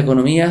 por las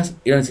economías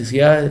y las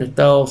necesidades del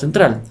Estado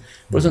central.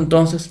 Por eso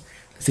entonces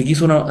se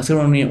quiso hacer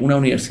una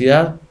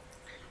universidad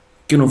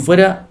que no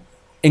fuera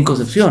en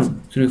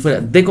Concepción, sino que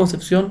fuera de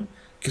Concepción,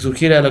 que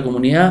surgiera de la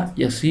comunidad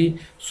y así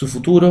su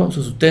futuro,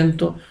 su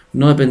sustento,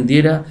 no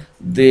dependiera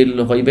de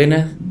los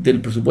vaivenes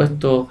del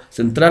presupuesto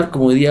central,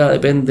 como hoy día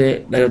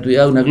depende la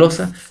gratuidad de una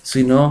glosa,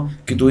 sino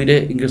que tuviera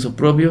ingresos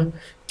propios,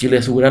 que le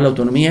asegurara la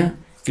autonomía,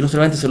 que no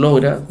solamente se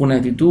logra con una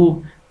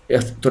actitud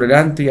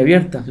tolerante y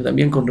abierta, sino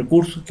también con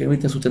recursos que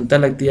permiten sustentar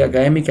la actividad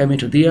académica y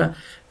administrativa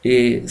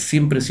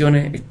sin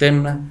presiones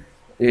externas,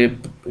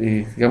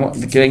 digamos,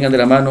 que vengan de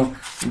la mano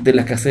de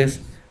la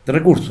escasez de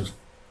recursos.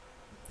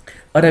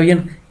 Ahora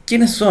bien,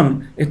 ¿quiénes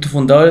son estos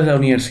fundadores de la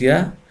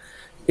universidad?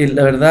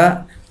 La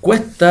verdad,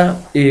 cuesta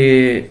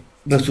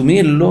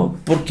resumirlo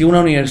porque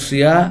una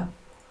universidad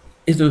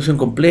es una institución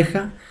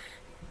compleja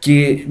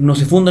que no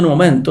se funda en un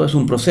momento, es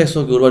un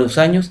proceso que duró varios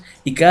años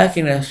y cada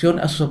generación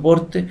hace su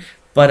aporte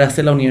para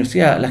hacer la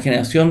universidad. La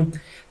generación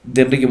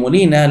de Enrique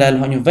Molina, la de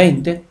los años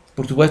 20,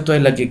 por supuesto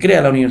es la que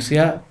crea la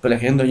universidad, pero la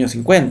generación de los años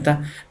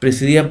 50,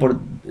 presidida por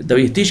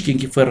David Stichkin,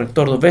 que fue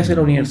rector 2 veces de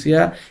la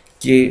universidad,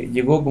 que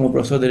llegó como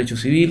profesor de Derecho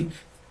Civil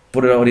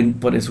por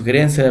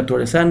sugerencia de Arturo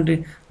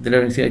Alessandri de la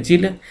Universidad de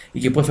Chile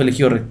y que después fue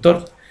elegido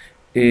rector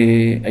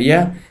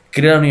allá.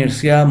 Crea la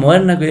universidad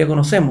moderna que hoy ya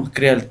conocemos,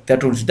 crea el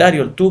Teatro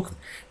Universitario, el TUC,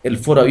 el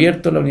Foro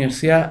Abierto de la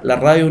universidad, la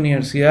Radio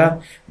Universidad,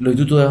 los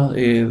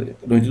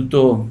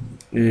institutos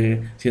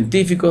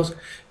científicos.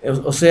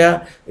 O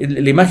sea,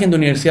 la imagen de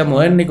universidad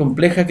moderna y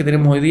compleja que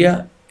tenemos hoy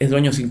día es de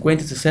los años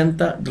 50 y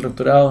 60 del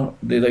rectorado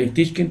de David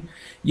Stichkin,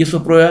 y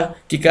eso prueba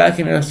que cada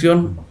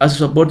generación hace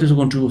su aporte y su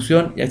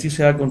contribución y así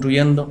se va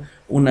construyendo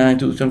una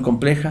institución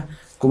compleja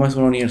como es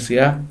una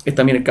universidad. Es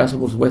también el caso,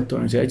 por supuesto, de la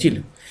Universidad de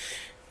Chile.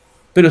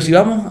 Pero si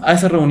vamos a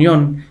esa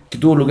reunión que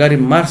tuvo lugar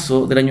en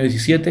marzo del año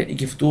 17 y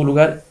que tuvo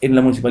lugar en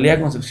la Municipalidad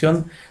de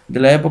Concepción de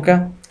la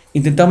época,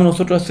 intentamos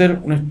nosotros hacer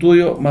un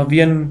estudio más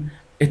bien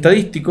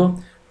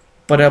estadístico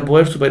para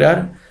poder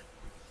superar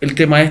el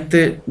tema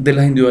de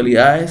las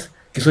individualidades,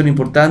 que son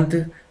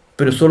importantes,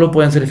 pero solo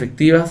pueden ser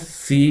efectivas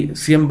si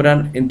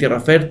siembran en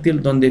tierra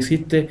fértil, donde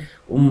existe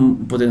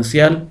un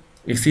potencial,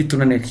 existe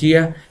una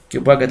energía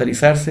que pueda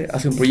catalizarse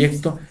hacia un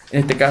proyecto, en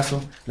este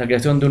caso, la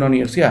creación de una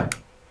universidad.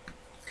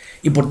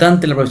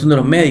 Importante la profesión de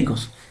los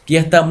médicos, que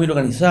ya estaban muy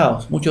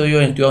organizados, muchos de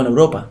ellos han estudiado en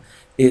Europa,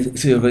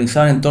 se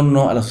organizaban en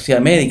torno a la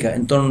sociedad médica,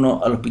 en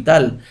torno al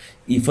hospital,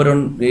 y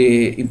fueron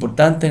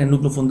importantes en el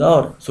núcleo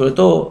fundador, sobre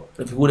todo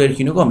la figura de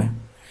Virginio Gómez.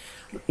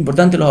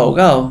 Importantes los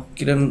abogados,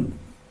 que eran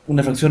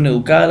una fracción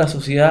educada de la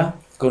sociedad,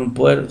 con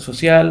poder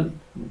social,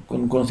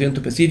 con conocimiento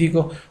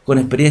específico, con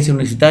experiencia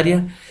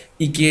universitaria,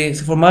 y que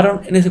se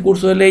formaron en ese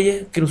curso de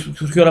leyes que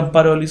surgió al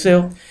amparo del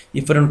liceo,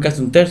 y fueron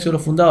casi un tercio de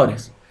los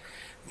fundadores.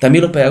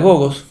 También los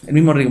pedagogos, el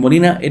mismo Enrique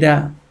Molina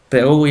era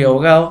pedagogo y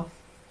abogado,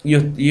 y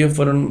ellos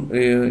fueron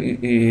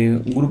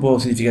un grupo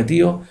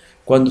significativo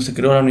cuando se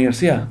creó la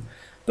universidad.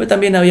 Pero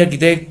también había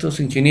arquitectos,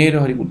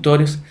 ingenieros,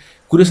 agricultores.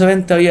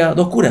 Curiosamente había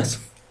 2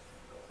 curas.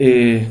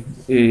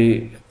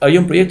 Había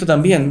un proyecto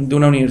también de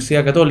una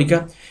universidad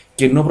católica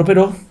que no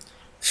prosperó.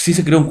 Sí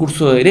se creó un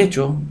curso de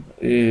Derecho,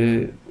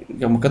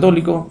 digamos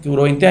católico, que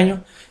duró 20 años,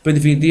 pero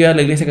en definitiva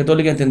la Iglesia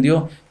Católica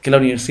entendió que la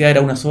universidad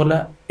era una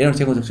sola, era la Universidad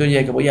de Concepción y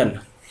hay que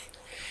apoyarla.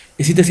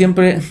 Existe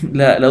siempre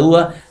la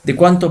duda de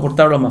cuánto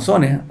aportaron los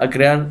masones a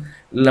crear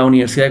la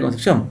Universidad de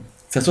Concepción.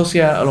 se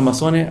asocia a los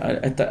masones, a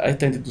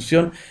esta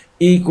institución,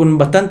 y con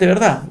bastante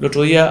verdad. El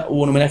otro día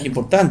hubo un homenaje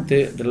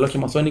importante de la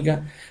logia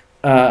masónica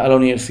a la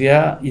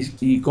universidad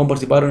y cómo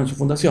participaron en su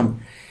fundación.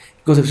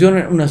 Concepción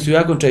es una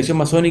ciudad con tradición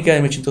masónica de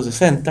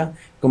 1860,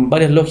 con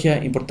varias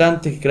logias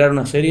importantes que crearon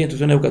una serie de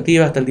instituciones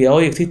educativas. Hasta el día de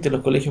hoy existen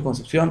los colegios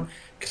Concepción,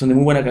 que son de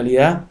muy buena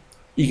calidad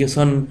y que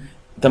son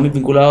también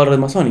vinculados a la red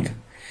masónica.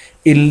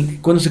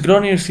 Cuando se creó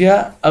la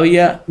universidad,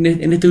 había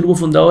en este grupo de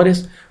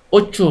fundadores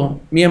 8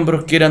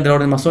 miembros que eran de la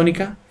orden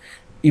masónica,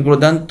 y por lo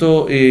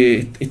tanto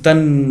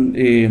están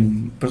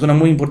personas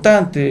muy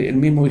importantes. El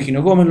mismo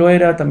Virginio Gómez lo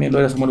era, también lo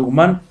era Samuel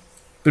Guzmán,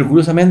 pero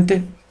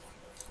curiosamente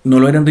no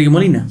lo era Enrique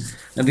Molina.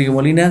 Enrique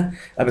Molina,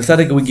 a pesar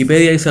de que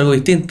Wikipedia dice algo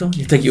distinto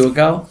y está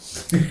equivocado,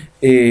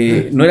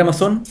 no era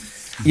masón,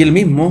 y él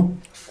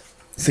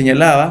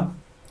señalaba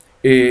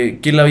que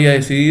él había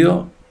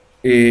decidido,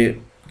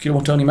 quiero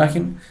mostrar una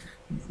imagen,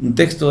 un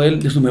texto de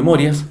él, de sus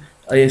memorias,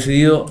 había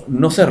decidido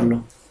no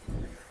serlo.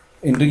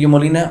 Enrique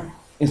Molina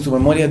en su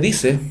memoria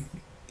dice: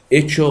 he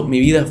hecho mi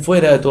vida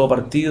fuera de todo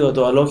partido, de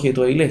toda logia y de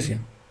toda iglesia.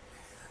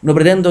 No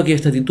pretendo que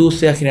esta actitud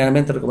sea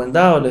generalmente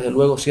recomendable, desde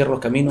luego cierro los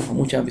caminos a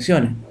muchas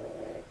ambiciones.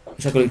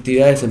 Esa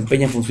colectividad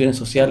desempeña funciones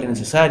sociales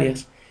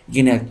necesarias y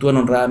quienes actúan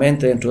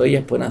honradamente dentro de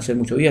ellas pueden hacer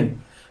mucho bien.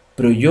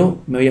 Pero yo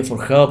me había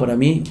forjado para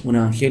mí un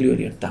evangelio de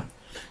libertad.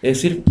 Es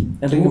decir,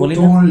 Enrique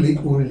Molina...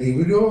 ¿Tuvo un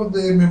libro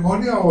de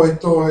memoria o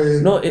esto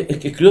es...? No, es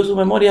que escribió su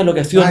memoria, lo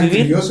que ha sido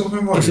vivir,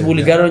 que se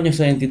publicaron en el año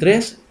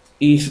 73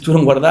 y se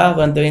estuvieron guardadas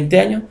durante 20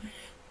 años.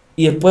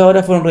 Y después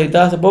ahora fueron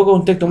reeditadas hace poco,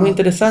 un texto muy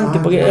interesante,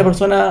 porque era una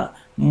persona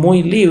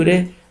muy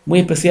libre, muy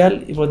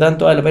especial, y por lo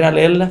tanto vale la pena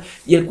leerla.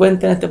 Y él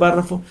cuenta en este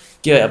párrafo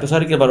que a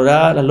pesar de que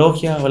valoraba las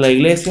logias o la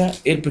iglesia,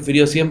 él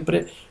prefirió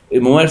siempre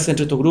moverse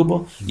entre estos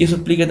grupos, y eso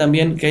explica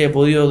también que haya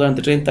podido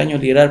durante 30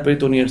 años liderar el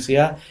proyecto de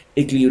universidad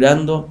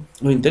equilibrando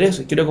los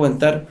intereses. Quiero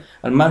comentar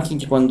al margen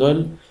que cuando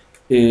él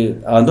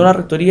abandona la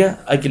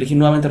rectoría hay que elegir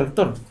nuevamente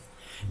rector.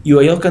 Y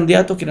había 2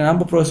 candidatos que eran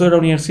ambos profesores de la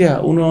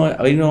universidad, uno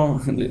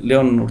Avelino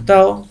León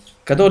Hurtado,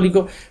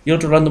 católico, y el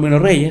otro Orlando Mino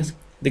Reyes,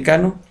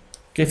 decano,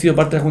 que ha sido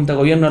parte de la Junta de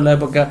Gobierno en la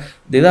época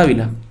de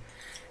Dávila.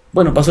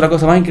 Bueno, pasó la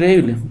cosa más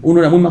increíble.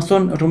 Uno era muy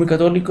masón, otro muy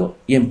católico,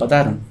 y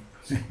empataron.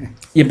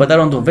 Y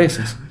empataron 2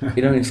 veces.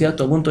 Y la universidad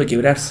estuvo a punto de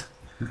quebrarse.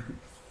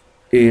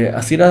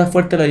 Así era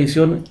fuerte la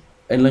división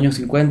en los años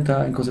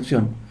 50 en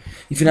Concepción.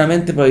 Y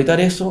finalmente, para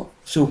evitar eso,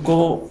 se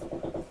buscó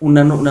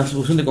una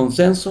solución de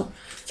consenso.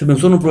 Se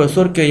pensó en un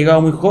profesor que llegaba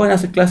muy joven a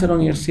hacer clases en la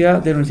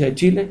Universidad de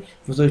Chile,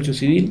 profesor de Derecho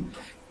Civil,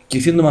 que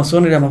siendo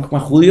masón era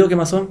más judío que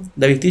masón,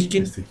 David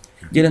Tichkin,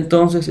 y él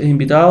entonces es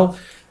invitado,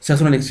 se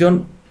hace una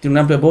elección, tiene un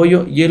amplio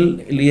apoyo, y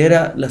él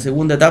lidera la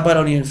segunda etapa de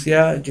la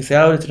universidad, que se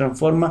abre, se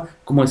transforma,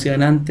 como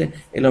decían antes,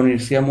 en la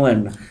universidad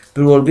moderna.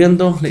 Pero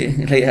volviendo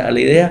a la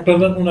idea...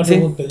 Perdón, una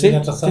pregunta,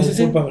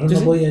 no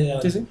podía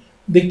llegar.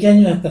 ¿De qué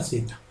año es esta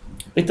cita?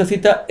 Esta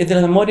cita es de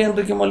las memorias de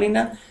Enrique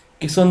Molina,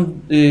 que se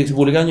publicaron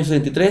en el año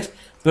 73,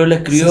 pero él la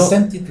escribió...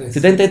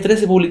 73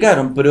 se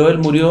publicaron, pero él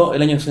murió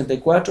el año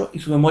 64, y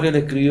su memoria la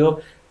escribió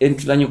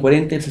entre el año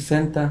 40 y el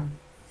 60,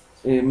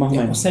 más o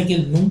menos. O sea que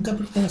él nunca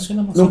perteneció a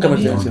la masonería. Nunca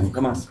perteneció,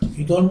 jamás.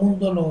 Y todo el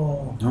mundo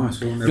lo... No,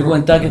 eso es un Yo error.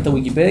 comentaba que esta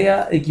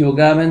Wikipedia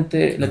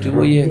equivocadamente la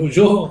atribuye...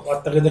 Yo,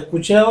 hasta que te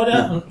escuché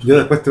ahora... No, yo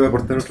después te voy a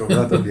aportar otro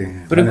dato que...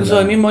 Pero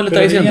incluso él mismo le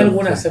está diciendo... ¿Tenía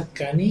alguna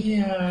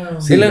cercanía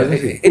Sí,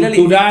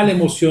 cultural,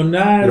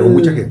 emocional? Pero con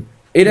mucha gente.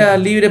 Era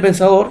libre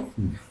pensador.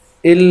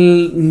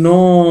 Él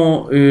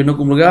no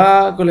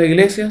comulgaba con las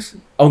iglesias,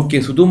 aunque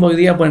en su tumba hoy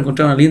día pueden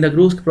encontrar una linda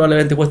cruz que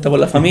probablemente puesta por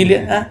la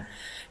familia,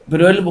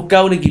 pero él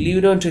buscaba un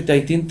equilibrio entre estas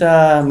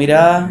distintas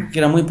miradas que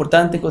eran muy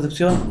importantes en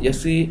Concepción, y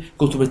así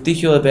con su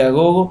prestigio de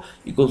pedagogo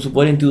y con su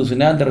poder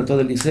institucional de rector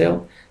del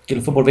liceo, que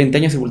lo fue por 20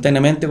 años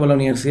simultáneamente con la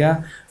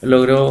universidad,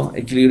 logró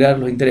equilibrar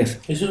los intereses.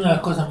 Es una de las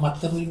cosas más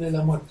terribles de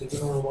la muerte, que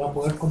uno no va a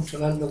poder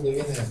controlar lo que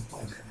viene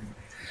después.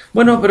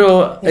 Bueno,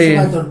 pero Es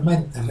una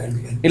tormenta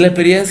realmente. en la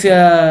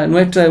experiencia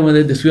nuestra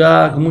de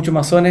ciudad con muchos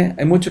masones,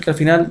 hay muchos que al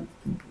final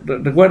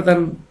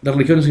recuerdan la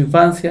religión de su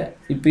infancia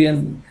y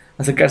piden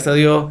acercarse a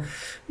Dios.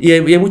 Y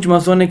hay muchos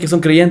masones que son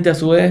creyentes a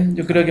su vez.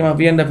 Yo creo que más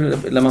bien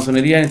la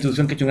masonería es una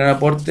institución que ha hecho un gran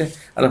aporte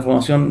a la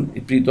formación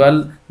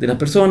espiritual de las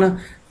personas,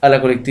 a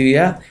la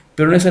colectividad,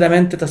 pero no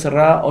necesariamente está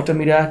cerrada a otras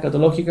miradas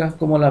escatológicas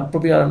como la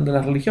propia de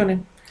las religiones.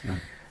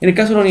 En el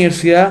caso de la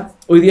universidad,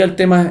 hoy día el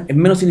tema es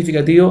menos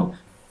significativo,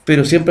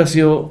 pero siempre ha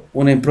sido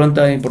una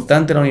impronta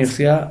importante la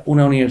universidad,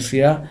 una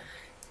universidad,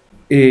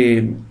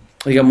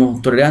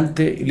 digamos,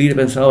 tolerante y libre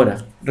pensadora.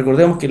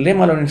 Recordemos que el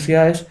lema de la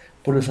universidad es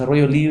por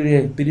desarrollo libre de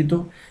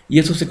espíritu, y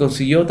eso se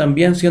consiguió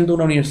también siendo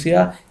una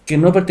universidad que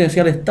no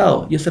pertenecía al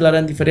Estado, y esa es la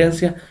gran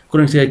diferencia con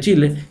la Universidad de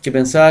Chile, que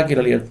pensaba que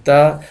la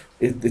libertad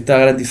estaba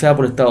garantizada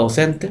por el Estado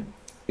docente.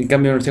 En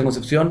cambio, la Universidad de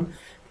Concepción,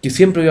 que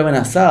siempre vio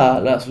amenazada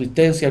la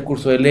subsistencia del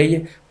curso de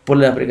leyes por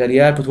la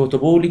precariedad del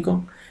presupuesto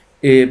público,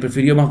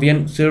 prefirió más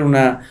bien ser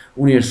una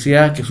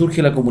universidad que surge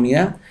de la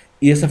comunidad,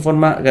 y de esa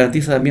forma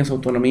garantiza también su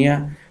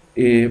autonomía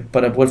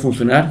para poder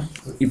funcionar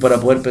y para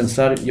poder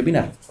pensar y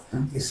opinar.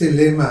 ¿Ese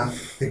lema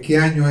de qué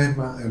año es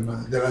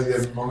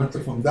del momento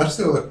de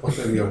fundarse o después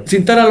posterior? Se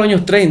instala a los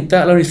años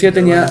 30, la universidad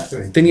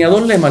tenía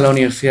dos lemas, la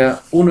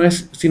universidad. Uno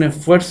es sin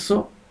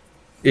esfuerzo,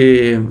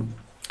 no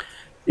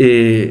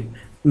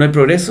hay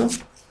progreso,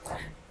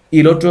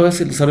 y el otro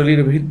es el desarrollo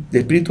libre de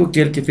espíritu,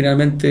 que es el que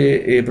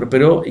finalmente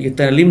prosperó y que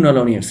está en el himno de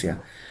la universidad.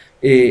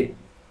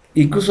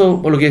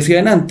 Incluso por lo que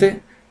decían antes,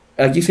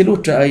 aquí se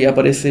ilustra, ahí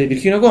aparece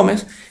Virginio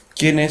Gómez,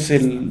 quien es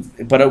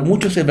para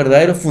muchos el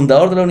verdadero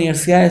fundador de la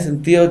universidad, en el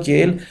sentido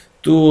que él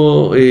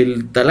tuvo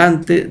el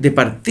talante de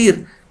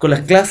partir con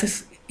las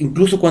clases,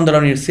 incluso cuando la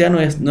universidad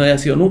no había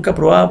sido nunca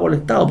aprobada por el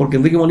Estado, porque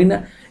Enrique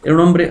Molina era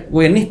un hombre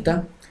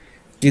gobernista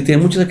que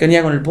tiene mucha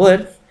cercanía con el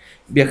poder,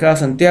 viajaba a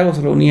Santiago,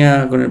 se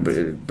reunía con el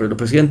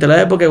presidente de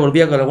la época y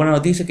volvía con la buena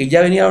noticia que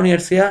ya venía a la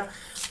universidad,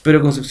 pero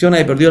Concepción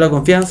había perdido la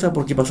confianza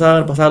porque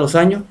pasaban los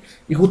años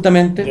y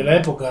justamente... De la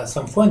época de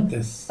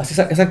Sanfuentes.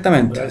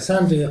 Exactamente.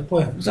 Alexandre y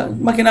después. O sea,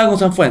 más que nada con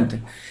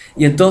Sanfuentes.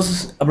 Y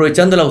entonces,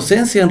 aprovechando la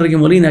ausencia de Enrique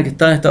Molina, que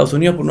estaba en Estados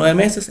Unidos por 9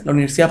 meses, la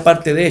universidad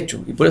parte de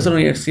hecho. Y por eso la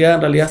universidad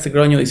en realidad se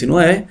creó en el año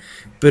 19,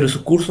 pero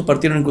sus cursos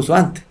partieron incluso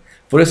antes.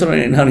 Por eso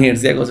la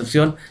Universidad de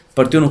Concepción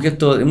partió en un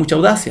gesto de mucha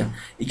audacia.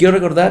 Y quiero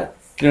recordar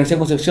que la Universidad de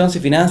Concepción se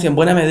financia en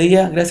buena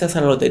medida gracias a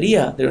la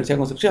lotería de la Universidad de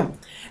Concepción.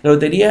 La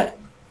lotería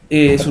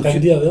hasta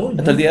el día de hoy, ¿no?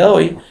 Hasta el día de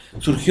hoy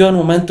surgió en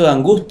un momento de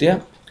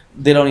angustia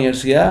de la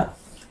universidad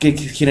que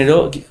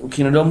generó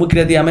muy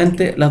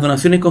creativamente las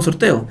donaciones con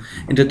sorteo.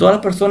 Entre todas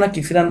las personas que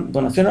hicieran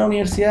donación a la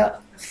universidad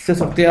se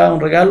sorteaba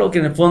un regalo que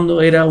en el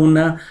fondo era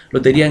una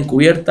lotería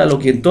encubierta, lo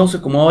que entonces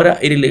como ahora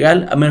era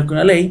ilegal a menos que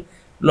una ley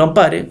lo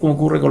ampare, como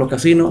ocurre con los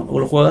casinos o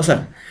los juegos de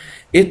azar.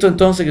 Esto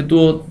entonces que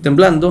estuvo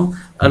temblando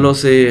a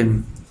los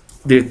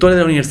directores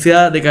de la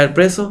universidad de caer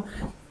presos,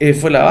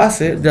 fue la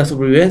base de la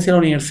supervivencia de la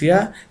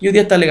universidad y hoy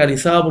día está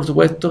legalizada, por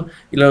supuesto,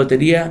 y la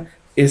lotería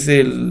es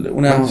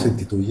 ¿Cuándo se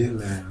instituye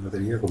la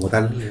lotería como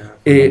tal?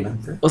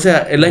 O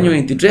sea, el año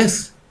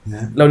 23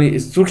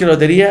 surge la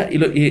lotería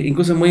y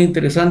incluso es muy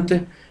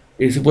interesante,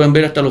 se pueden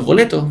ver hasta los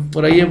boletos,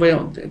 por ahí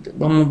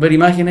vamos a ver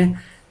imágenes,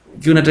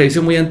 que es una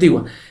tradición muy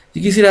antigua.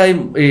 Yo quisiera,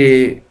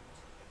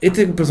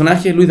 este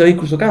personaje, Luis David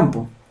Cruz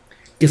Ocampo,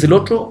 que es el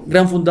otro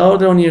gran fundador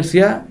de la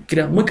universidad, que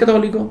era muy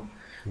católico,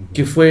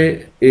 que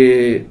fue...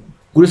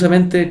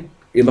 curiosamente,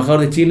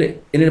 embajador de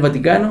Chile en el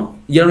Vaticano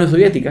y en la Unión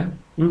Soviética,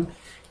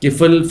 que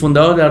fue el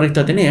fundador de la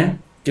revista Atenea,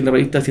 que es la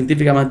revista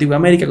científica más antigua de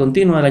América,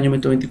 continua, del año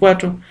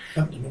 1924.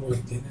 ¿Cuántos números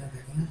tiene?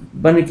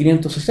 Van en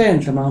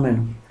 560 más o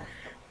menos,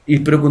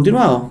 pero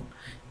continuado.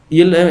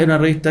 Y él en la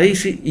revista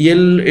ICI, y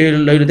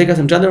él la Biblioteca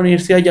Central de la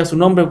Universidad ya su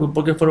nombre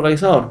porque fue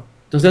organizador.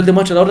 Entonces él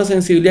demuestra la otra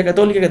sensibilidad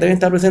católica que también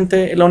está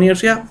presente en la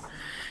universidad.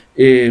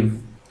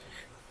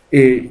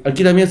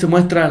 Aquí también se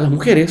muestra las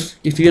mujeres,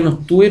 que si bien no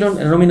estuvieron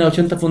en la nómina de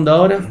 80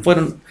 fundadoras,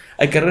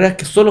 hay carreras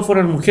que solo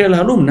fueron mujeres las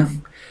alumnas.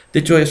 De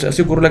hecho,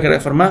 así ocurrió la carrera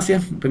de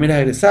farmacia, primeras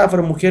egresadas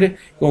fueron mujeres,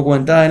 como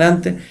comentaba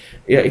antes.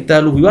 Ahí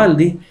está Luz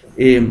Vivaldi,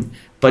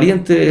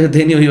 pariente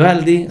de Enio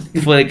Vivaldi, que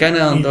fue decana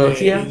de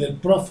odontología. Y del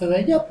profe de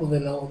allá, pues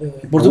de la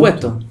Por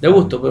supuesto, de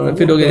Augusto, pero me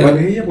refiero que... ¿Cuál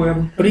es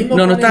ella? Primo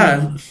no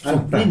estaba.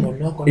 Son primos,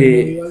 ¿no? Con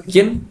Enio Vivaldi.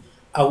 ¿Quién?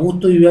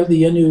 Augusto Vivaldi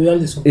y Enio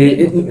Vivaldi son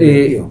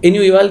primos.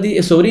 Enio Vivaldi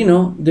es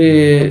sobrino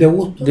de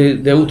Augusto.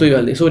 De Augusto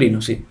Vivaldi,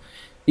 sobrino, sí.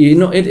 Y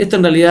no, esto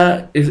en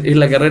realidad es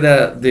la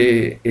carrera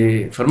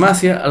de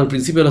farmacia al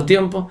principio de los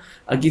tiempos.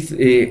 Aquí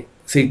se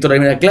dictó la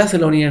primera clase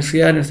en la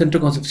universidad en el centro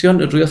de Concepción,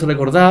 el otro día se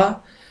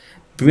recordaba,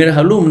 primeras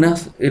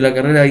alumnas en la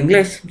carrera de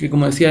inglés, que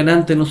como decían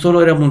antes, no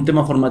solo era un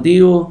tema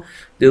formativo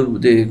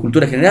de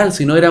cultura general,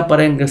 sino era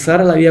para ingresar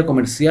a la vida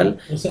comercial,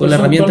 o sea, con la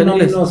herramienta en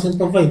inglés.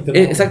 1920, ¿no?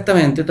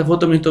 Exactamente, esta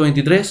foto de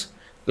 1923,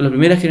 con la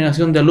primera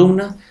generación de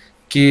alumnas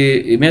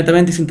que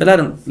inmediatamente se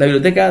instalaron. La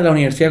biblioteca de la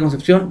Universidad de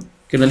Concepción,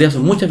 que en realidad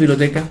son muchas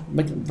bibliotecas,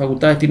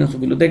 facultades tienen sus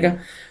bibliotecas,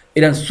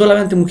 eran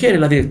solamente mujeres,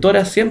 las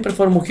directoras siempre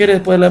fueron mujeres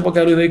después de la época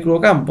de Luis David Cruz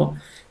Ocampo,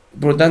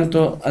 por lo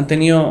tanto han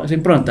tenido esa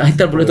impronta. Ahí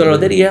está el boleto de la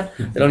lotería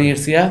de la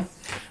universidad,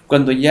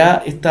 cuando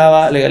ya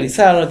estaba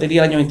legalizada la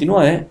lotería el año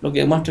 29, lo que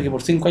demuestra que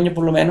por 5 años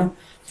por lo menos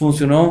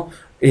funcionó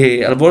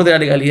al borde de la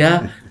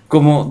legalidad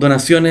como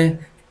donaciones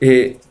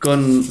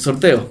con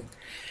sorteo.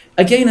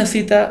 Aquí hay una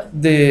cita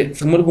de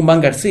Samuel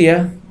Guzmán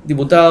García,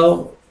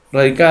 diputado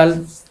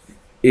radical,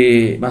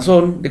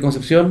 masón de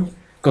Concepción,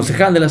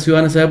 concejal de la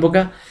ciudad en esa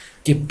época,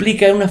 que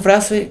explica en una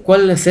frase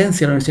cuál es la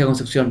esencia de la Universidad de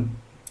Concepción.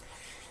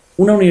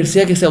 Una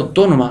universidad que sea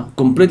autónoma,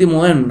 completa y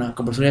moderna,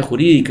 con personalidad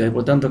jurídica y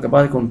por tanto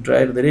capaz de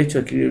contraer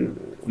derechos, adquirir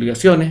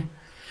obligaciones,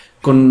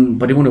 con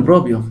patrimonio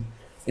propio.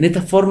 En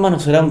esta forma no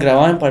será un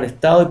gravamen para el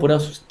Estado y podrá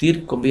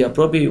subsistir con vida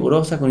propia y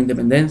vigorosa, con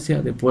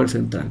independencia del poder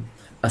central.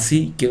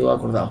 Así quedó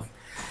acordado.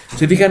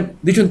 Se fijan,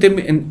 dicho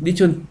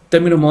en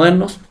términos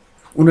modernos,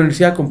 una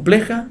universidad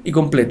compleja y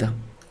completa,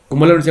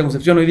 como es la Universidad de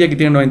Concepción hoy día, que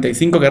tiene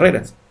 95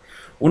 carreras.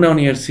 Una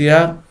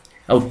universidad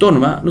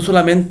autónoma, no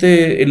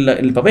solamente en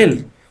el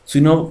papel,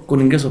 sino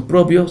con ingresos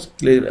propios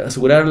que le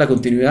aseguraran la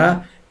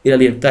continuidad y la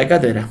libertad de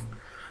cátedra.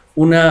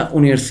 Una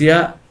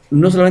universidad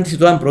no solamente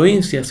situada en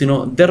provincias,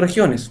 sino de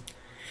regiones.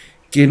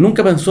 que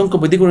nunca pensó en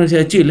competir con la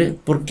Universidad de Chile,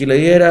 porque la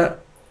idea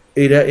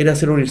era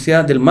hacer la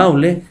Universidad del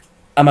Maule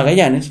a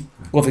Magallanes,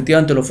 o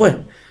efectivamente lo fue.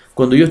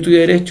 Cuando yo estudié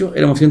Derecho,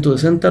 éramos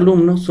 160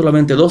 alumnos,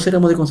 solamente 2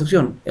 éramos de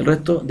Concepción, el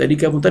resto de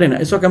Arica y Punta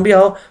Arenas. Eso ha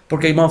cambiado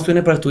porque hay más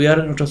opciones para estudiar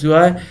en otras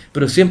ciudades,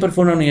 pero siempre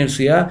fue una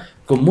universidad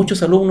con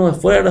muchos alumnos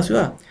de fuera de la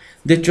ciudad.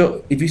 De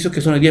hecho, edificios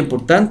que son hoy día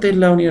importantes en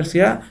la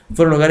universidad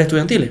fueron hogares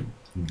estudiantiles.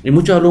 Y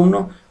muchos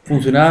alumnos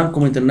funcionaban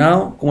como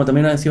internados, como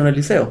también han sido en el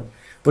liceo.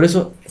 Por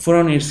eso fue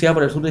una universidad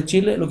para el sur de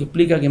Chile, lo que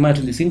explica que más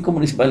de 35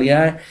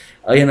 municipalidades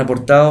habían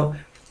aportado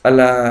a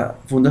la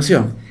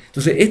fundación.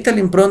 Entonces, esta es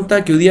la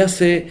impronta que hoy día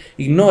se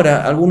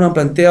ignora. Algunos han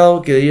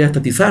planteado que debía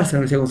estatizarse la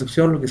Universidad de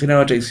Concepción, lo que sería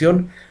una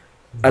traición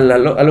a la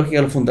lógica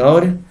de los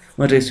fundadores,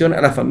 una traición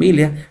a las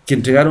familias que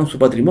entregaron su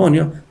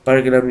patrimonio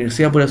para que la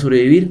universidad pueda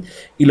sobrevivir.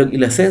 Y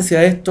la esencia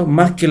de esto,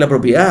 más que la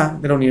propiedad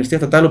de la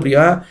universidad estatal o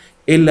privada,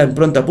 es la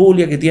impronta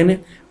pública que tiene,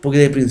 porque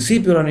desde el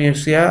principio la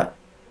universidad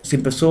se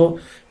empezó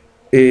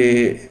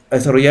a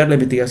desarrollar la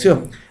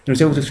investigación. La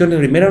Universidad de Concepción es la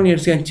primera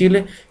universidad en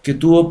Chile que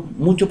tuvo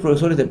muchos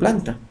profesores de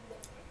planta.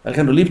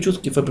 Alejandro Lipschutz,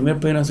 que fue el primer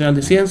premio nacional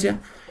de ciencia,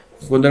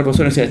 cuando era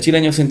profesor de la Universidad de Chile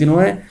en el año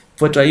 69,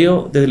 fue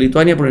traído desde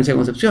Lituania por la Universidad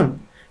de Concepción,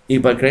 y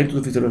para crear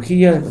instituto de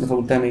fisiología de la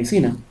Facultad de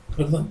Medicina.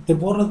 Perdón, ¿te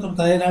puedo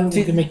retrotraer algo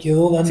Sí. que me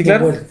quedó dando Sí,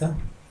 claro. vuelta?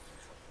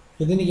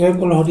 Que tiene que ver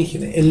con los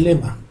orígenes, el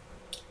lema.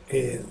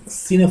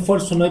 Sin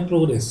esfuerzo no hay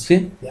progreso.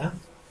 ¿Sí? ¿Ya?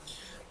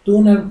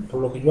 Por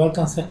lo que yo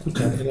alcancé a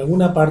escuchar, en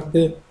alguna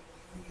parte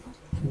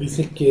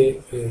dices que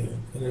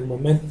en el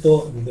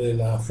momento de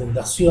la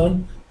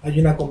fundación hay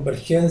una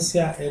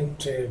convergencia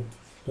entre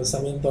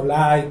pensamiento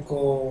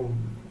laico,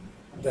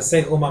 de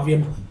sesgo más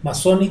bien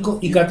masónico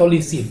y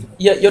catolicismo.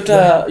 Y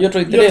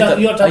otro interés,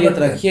 y otra hay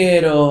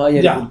extranjeros,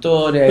 hay Ya.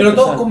 agricultores, Pero hay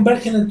todos personas.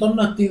 convergen en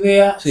torno a esta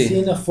idea, Sí.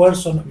 sin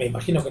esfuerzo. Me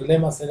imagino que el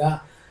lema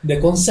será de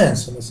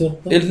consenso, ¿no es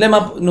cierto? El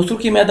lema no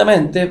surge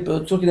inmediatamente,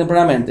 pero surge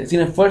tempranamente. Sin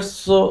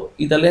esfuerzo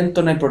y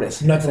talento no hay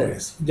progreso. No hay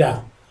progreso,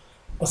 ya.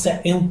 O sea,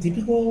 es un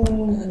típico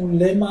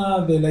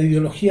lema de la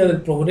ideología del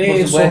Por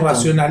progreso, supuesto.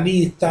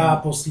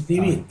 racionalista,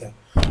 positivista.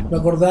 Me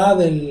acordaba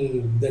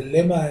del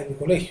lema de mi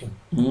colegio,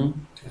 Ujú.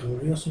 el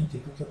glorioso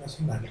Instituto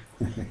Nacional.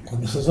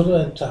 Cuando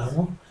nosotros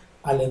entrábamos,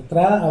 a la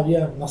entrada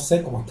había, no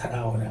sé cómo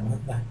estará ahora,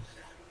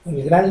 ¿no?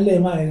 El gran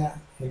lema era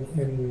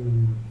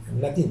en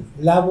latín,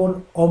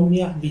 labor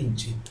omnia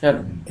vincit,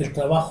 Claro. el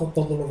trabajo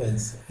todo lo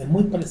vence. Es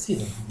muy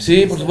parecido.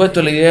 Sí, por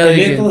supuesto, la idea El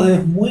de que... método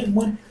es muy,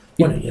 muy...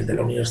 Bueno, y el de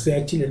la Universidad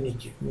de Chile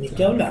ni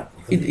que hablar.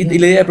 Y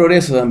la idea de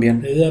progreso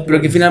también. La idea de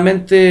Pero que progreso.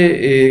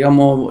 finalmente,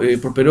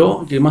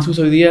 prosperó, que más se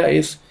usa hoy día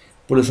es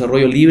por el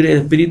desarrollo libre del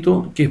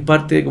espíritu, que es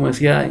parte, como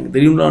decía,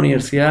 del himno de la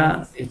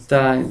universidad,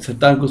 está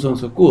insertado incluso en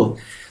su escudo.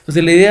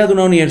 Entonces, la idea de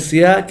una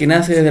universidad que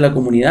nace desde la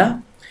comunidad,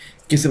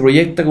 que se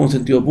proyecta con un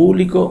sentido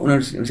público, una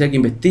universidad que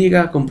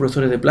investiga con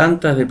profesores de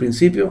planta desde el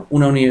principio,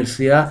 una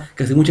universidad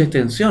que hace mucha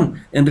extensión.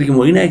 Enrique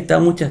Molina dicta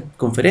muchas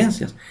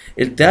conferencias.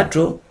 El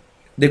teatro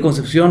de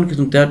Concepción, que es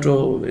un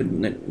teatro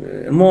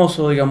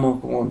hermoso, digamos,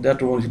 como un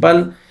teatro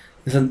municipal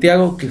de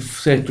Santiago, que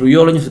se destruyó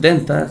en los años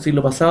 70,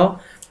 siglo pasado,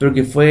 pero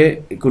que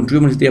fue construido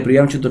en una iniciativa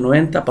privada en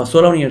 1890, pasó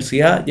a la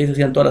universidad y ahí se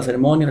hacían todas las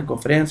ceremonias, las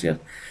conferencias.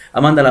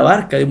 Amanda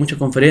Labarca dio muchas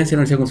conferencias en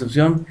la Universidad de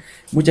Concepción,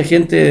 mucha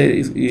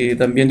gente y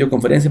también dio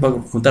conferencias para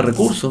juntar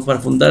recursos, para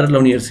fundar la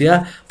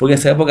universidad, porque en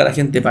esa época la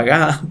gente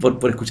pagaba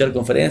por escuchar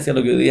conferencias,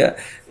 lo que hoy día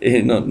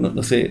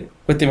no sé,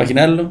 cuesta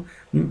imaginarlo.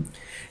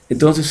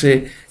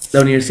 Entonces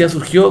la universidad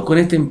surgió con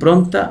esta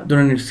impronta de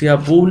una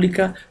universidad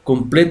pública,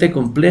 completa y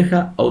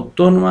compleja,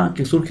 autónoma,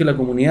 que surge en la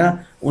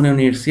comunidad, una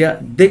universidad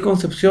de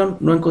Concepción,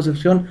 no en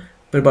Concepción,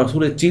 pero para el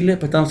sur de Chile,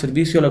 prestando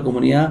servicio a la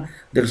comunidad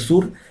del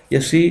sur, y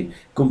así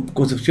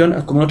Concepción,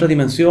 como en otras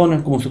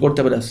dimensiones, como su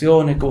corte de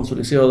operaciones, como su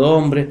liceo de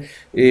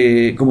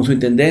hombres, como su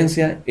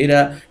intendencia,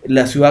 era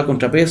la ciudad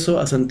contrapeso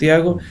a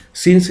Santiago,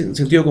 sin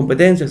sentido de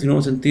competencia, sino en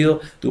un sentido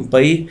de un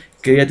país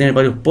que debía tener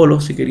varios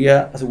polos y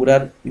quería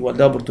asegurar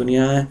igualdad de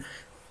oportunidades,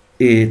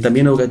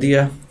 también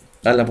educativas,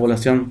 a la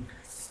población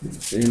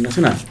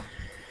nacional.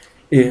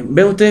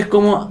 Ven ustedes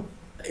cómo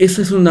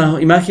esa es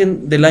una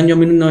imagen del año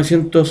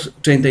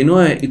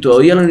 1939 y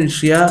todavía la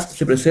universidad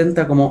se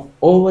presenta como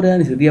obra de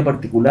iniciativa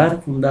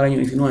particular fundada en el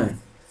año 19.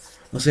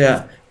 O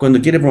sea, cuando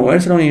quiere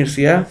promoverse la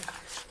universidad,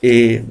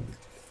 se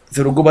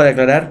preocupa de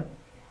aclarar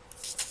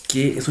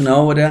que es una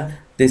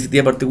obra de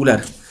iniciativa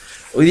particular.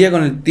 Hoy día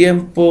con el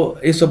tiempo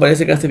eso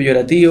parece casi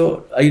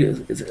peyorativo,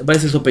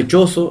 parece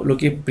sospechoso lo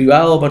que es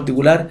privado o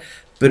particular,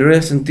 pero en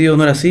ese sentido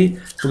no era así,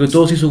 porque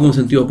todo se hizo con un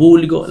sentido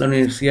público, la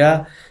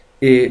universidad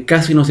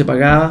casi no se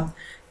pagaba,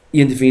 y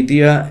en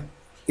definitiva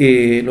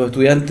los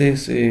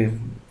estudiantes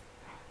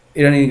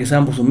eran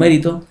ingresaban por sus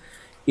méritos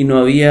y no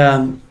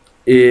había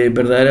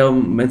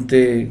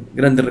verdaderamente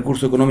grandes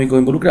recursos económicos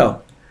involucrados.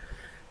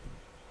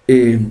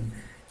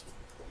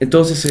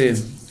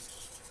 Entonces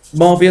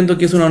vamos viendo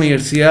que es una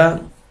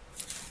universidad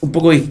un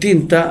poco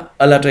distinta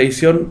a la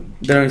tradición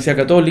de la Universidad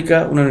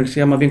Católica, una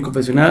universidad más bien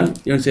confesional,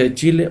 y la Universidad de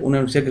Chile, una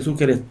universidad que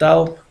surge del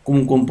Estado como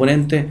un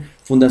componente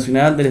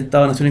fundacional del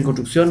Estado-Nación en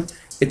construcción.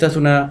 Esta es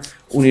una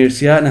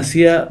universidad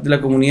nacida de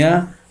la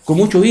comunidad con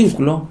mucho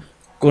vínculo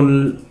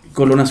con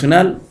con lo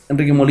nacional,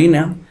 Enrique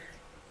Molina,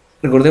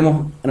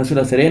 recordemos, nació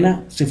en La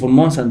Serena, se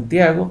formó en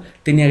Santiago,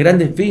 tenía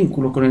grandes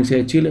vínculos con la Universidad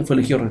de Chile, fue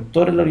elegido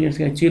rector en la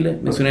Universidad de Chile,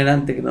 mencioné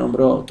antes que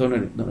nombró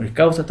honoris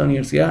causa a esta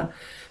universidad,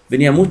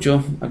 venía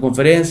mucho a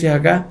conferencias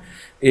acá,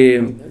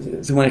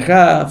 se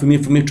manejaba, fue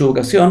ministro de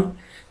Educación,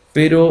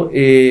 pero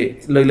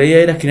la idea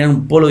era crear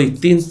un polo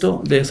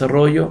distinto de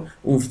desarrollo,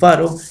 un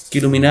faro que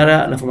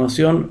iluminara la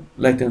formación,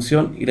 la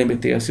extensión y la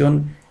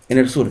investigación en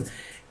el sur.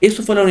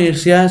 Eso fue la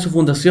universidad en su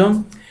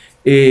fundación,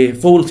 fue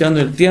evolucionando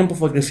en el tiempo,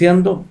 fue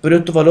creciendo, pero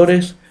estos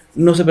valores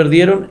no se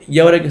perdieron y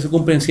ahora que se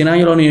cumplen 100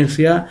 años la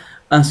universidad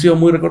han sido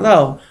muy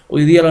recordados.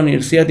 Hoy día la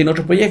universidad tiene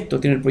otros proyectos,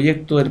 tiene el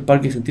proyecto del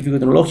Parque Científico y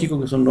Tecnológico,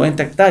 que son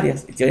 90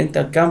 hectáreas, equivalente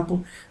al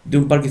campus de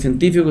un parque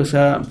científico que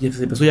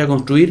se empezó ya a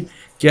construir,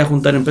 que va a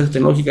juntar empresas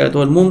tecnológicas de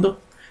todo el mundo,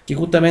 que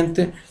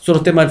justamente son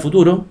los temas del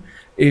futuro,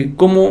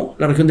 cómo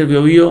la región del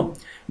Biobío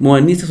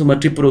moderniza su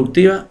matriz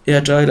productiva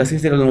a través de la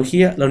ciencia y la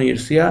tecnología. La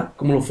universidad,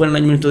 como lo fue en el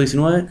año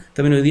 1919,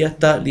 también hoy día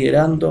está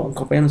liderando,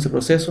 acompañando ese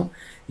proceso,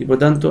 y por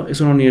tanto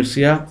es una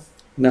universidad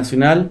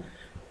nacional,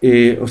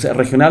 o sea,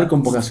 regional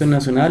con vocación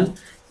nacional,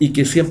 y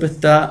que siempre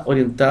está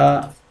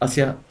orientada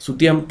hacia su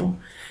tiempo.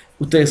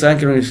 Ustedes saben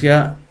que la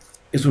universidad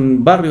es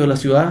un barrio de la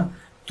ciudad,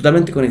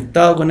 totalmente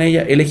conectado con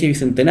ella, el eje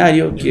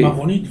bicentenario, Es que más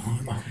bonito.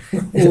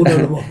 Uno de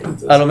los más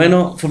bonitos. a lo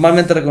menos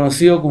formalmente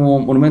reconocido como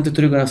Monumento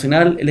Histórico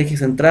Nacional, el eje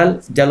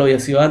central, ya lo había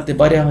sido antes,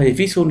 varios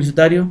edificios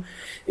universitarios,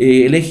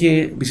 el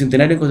eje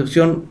bicentenario en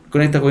Concepción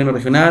conecta con el gobierno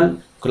regional,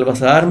 con la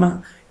Plaza de Armas,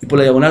 y por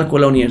la diagonal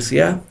con la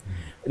universidad.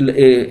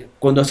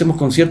 Cuando hacemos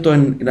conciertos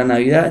en la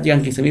Navidad,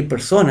 llegan 15.000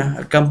 personas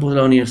al campus de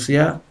la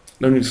universidad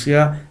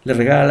le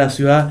regala a la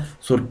ciudad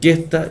su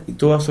orquesta y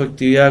toda su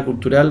actividad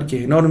cultural, que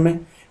es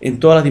enorme, en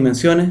todas las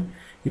dimensiones,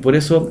 y por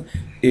eso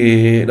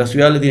la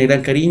ciudad le tiene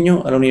gran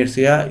cariño a la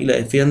universidad y la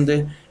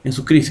defiende en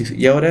sus crisis.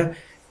 Y ahora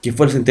que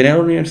fue el centenario de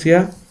la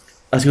universidad,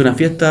 ha sido una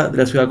fiesta de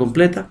la ciudad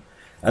completa,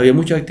 había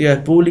muchas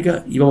actividades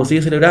públicas y vamos a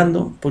seguir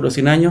celebrando por los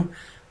 100 años,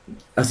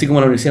 así como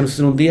la universidad no se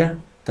hace en un día,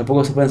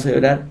 tampoco se pueden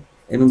celebrar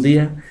en un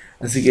día,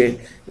 así que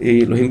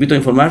los invito a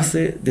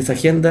informarse de esa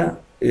agenda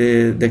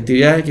de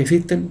actividades que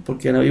existen,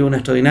 porque han habido una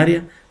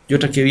extraordinaria y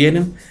otras que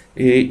vienen,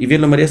 y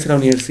bien lo merece la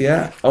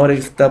universidad ahora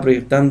que se está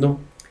proyectando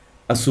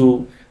a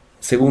su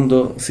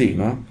segundo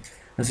siglo, ¿no?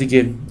 Así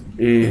que,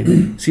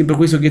 sin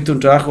prejuicio que este es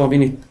un trabajo más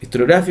bien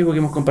historiográfico que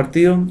hemos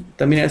compartido,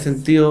 también en el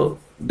sentido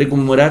de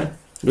conmemorar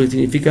lo que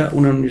significa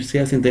una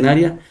universidad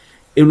centenaria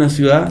en una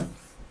ciudad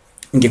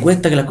en que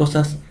cuesta que las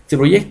cosas se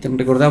proyecten.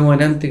 Recordamos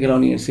adelante que la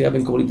Universidad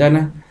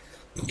Pencopolitana,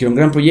 que era un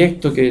gran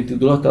proyecto que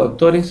tituló hasta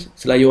doctores,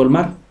 se la llevó al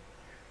mar.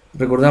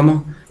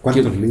 Recordamos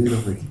 ¿Cuántos que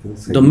libros?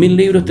 2.000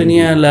 libros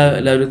tenía la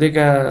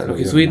biblioteca, los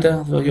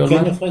jesuitas, se los llevó al ¿Qué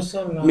mar. año fue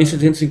eso?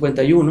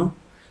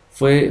 1751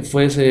 fue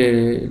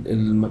ese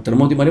el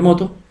terremoto y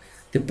maremoto.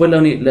 Después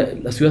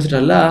la ciudad se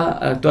traslada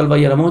al actual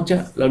Valle de la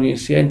Mocha, la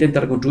universidad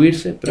intenta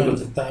reconstruirse, pero Claro,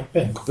 estaba en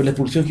Penco. con la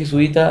expulsión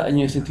jesuita,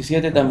 año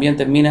 67, también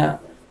termina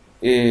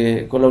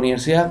con la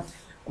universidad.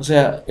 O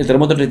sea, el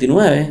terremoto del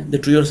 39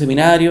 destruyó el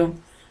seminario,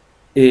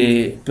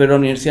 pero la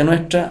universidad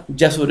nuestra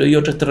ya sobrevivió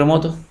a 3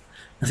 terremotos, ¿no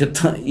es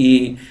cierto?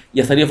 Y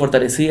ha salido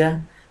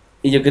fortalecida,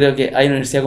 y yo creo que hay una universidad